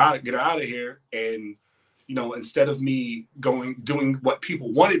get her out of here. And, you know, instead of me doing what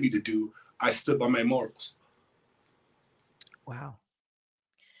people wanted me to do, I stood by my morals. Wow.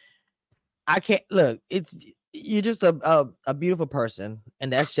 I can't look. You're just a beautiful person,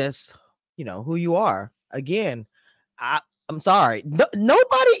 and that's just, you know, who you are. Again, I'm sorry.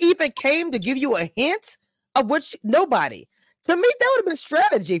 Nobody even came to give you a hint of nobody. To me, that would have been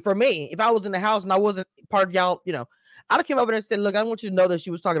strategy for me if I was in the house and I wasn't part of y'all. You know, I'd have came over there and said, "Look, I want you to know that she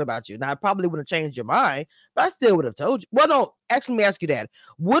was talking about you." Now, I probably wouldn't have changed your mind, but I still would have told you. Well, no, actually, let me ask you that: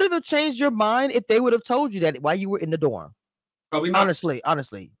 would it have changed your mind if they would have told you that while you were in the dorm? Probably not. Honestly,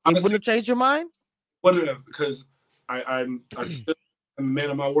 it wouldn't have changed your mind. Wouldn't have, because I'm still a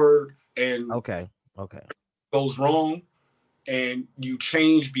man of my word, and okay, goes wrong, and you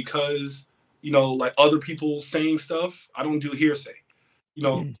change because, you know, like other people saying stuff. I don't do hearsay. You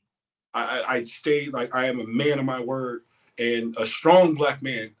know, I stay like I am a man of my word and a strong black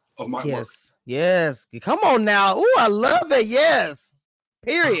man of my word. Yes. Come on now. Ooh, I love it. Yes.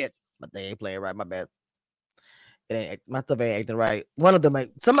 Period. But they ain't playing right. My bad. It ain't my stuff ain't acting right. One of them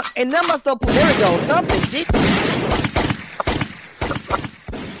ain't some, and none of my stuff. There we go. Something.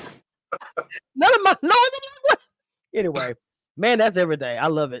 None of my no. Anyway, man, that's everything. I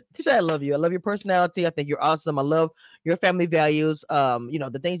love it. Tisha, I love you. I love your personality. I think you're awesome. I love your family values. You know,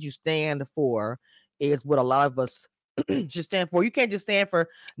 the things you stand for is what a lot of us should stand for. You can't just stand for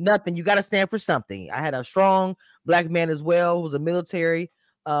nothing. You got to stand for something. I had a strong black man as well who was a military.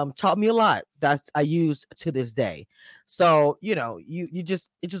 Taught me a lot that I use to this day. So, you know, you just,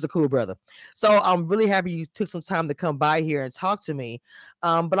 it's just a cool brother. So I'm really happy you took some time to come by here and talk to me.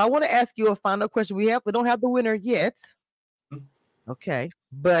 But I want to ask you a final question. We don't have the winner yet. Okay.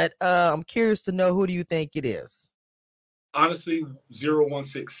 But I'm curious to know, who do you think it is? Honestly,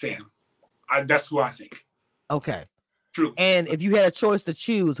 016 Sam. That's who I think. Okay. True. And if you had a choice to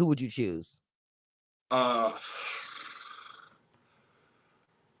choose, who would you choose?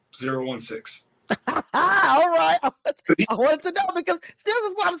 016. All right. I wanted to know because still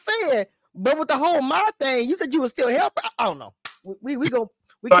is what I'm saying. But with the whole my thing, you said you would still help. I don't know. We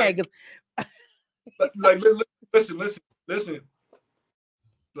can't get. Like listen.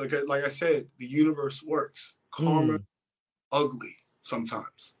 Like I said, the universe works. Karma, ugly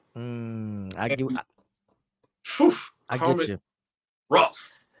sometimes. I get you.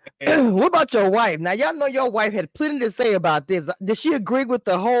 Rough. What about your wife? Now, y'all know your wife had plenty to say about this. Did she agree with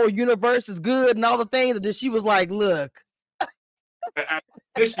the whole universe is good and all the things? Or did she was like, look?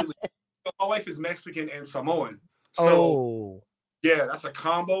 Initially, my wife is Mexican and Samoan. So, yeah, that's a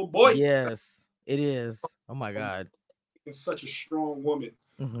combo. Boy. Yes, it is. Oh, my God. It's such a strong woman.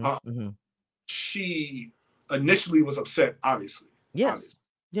 She initially was upset, obviously. Yes.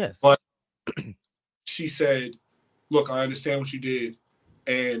 Yes. But she said, look, I understand what you did.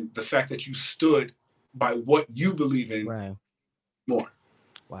 And the fact that you stood by what you believe in, right? More.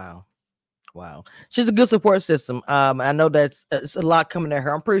 Wow. She's a good support system. I know that's it's a lot coming at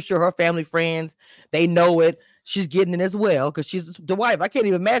her. I'm pretty sure her family, friends, they know it. She's getting it as well because she's the wife. I can't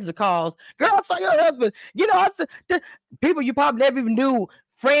even imagine the calls. Girl, I saw your husband. You know, the people you probably never even knew,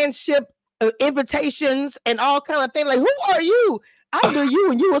 friendship invitations and all kind of things. Like, who are you? I knew you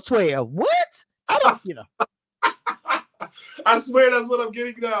when you was 12. What? I don't, you know. I swear that's what I'm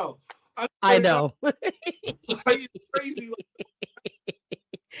getting now. I know. It's crazy.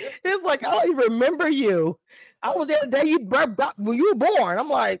 It's like, I don't even remember you. I was there the day when you were born. I'm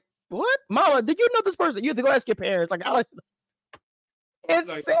like, what? Mama, did you know this person? You have to go ask your parents. Like,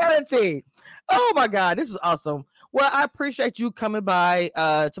 insanity. Oh my God, this is awesome. Well, I appreciate you coming by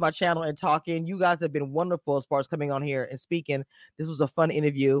to my channel and talking. You guys have been wonderful as far as coming on here and speaking. This was a fun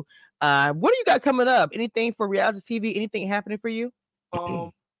interview. What do you got coming up? Anything for reality TV? Anything happening for you?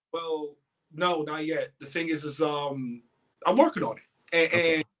 Well, no, not yet. The thing is I'm working on it.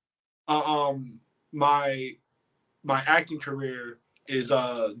 And my acting career is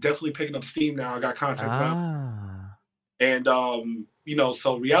definitely picking up steam now. I got contacted out. And you know,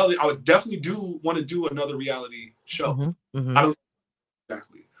 so reality, I would definitely want to do another reality show. I don't know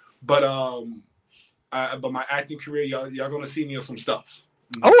exactly. But but my acting career, y'all gonna see me on some stuff.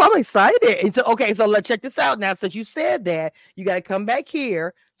 Oh, I'm excited. So let's check this out now. Since you said that, you got to come back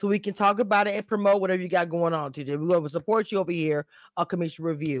here so we can talk about it and promote whatever you got going on, TJ. We're going to support you over here on Commission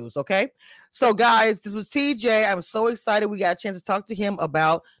Reviews, okay? So, guys, this was TJ. I'm so excited we got a chance to talk to him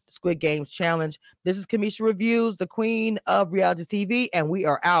about the Squid Games Challenge. This is Commission Reviews, the queen of reality TV, and we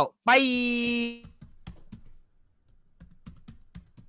are out. Bye.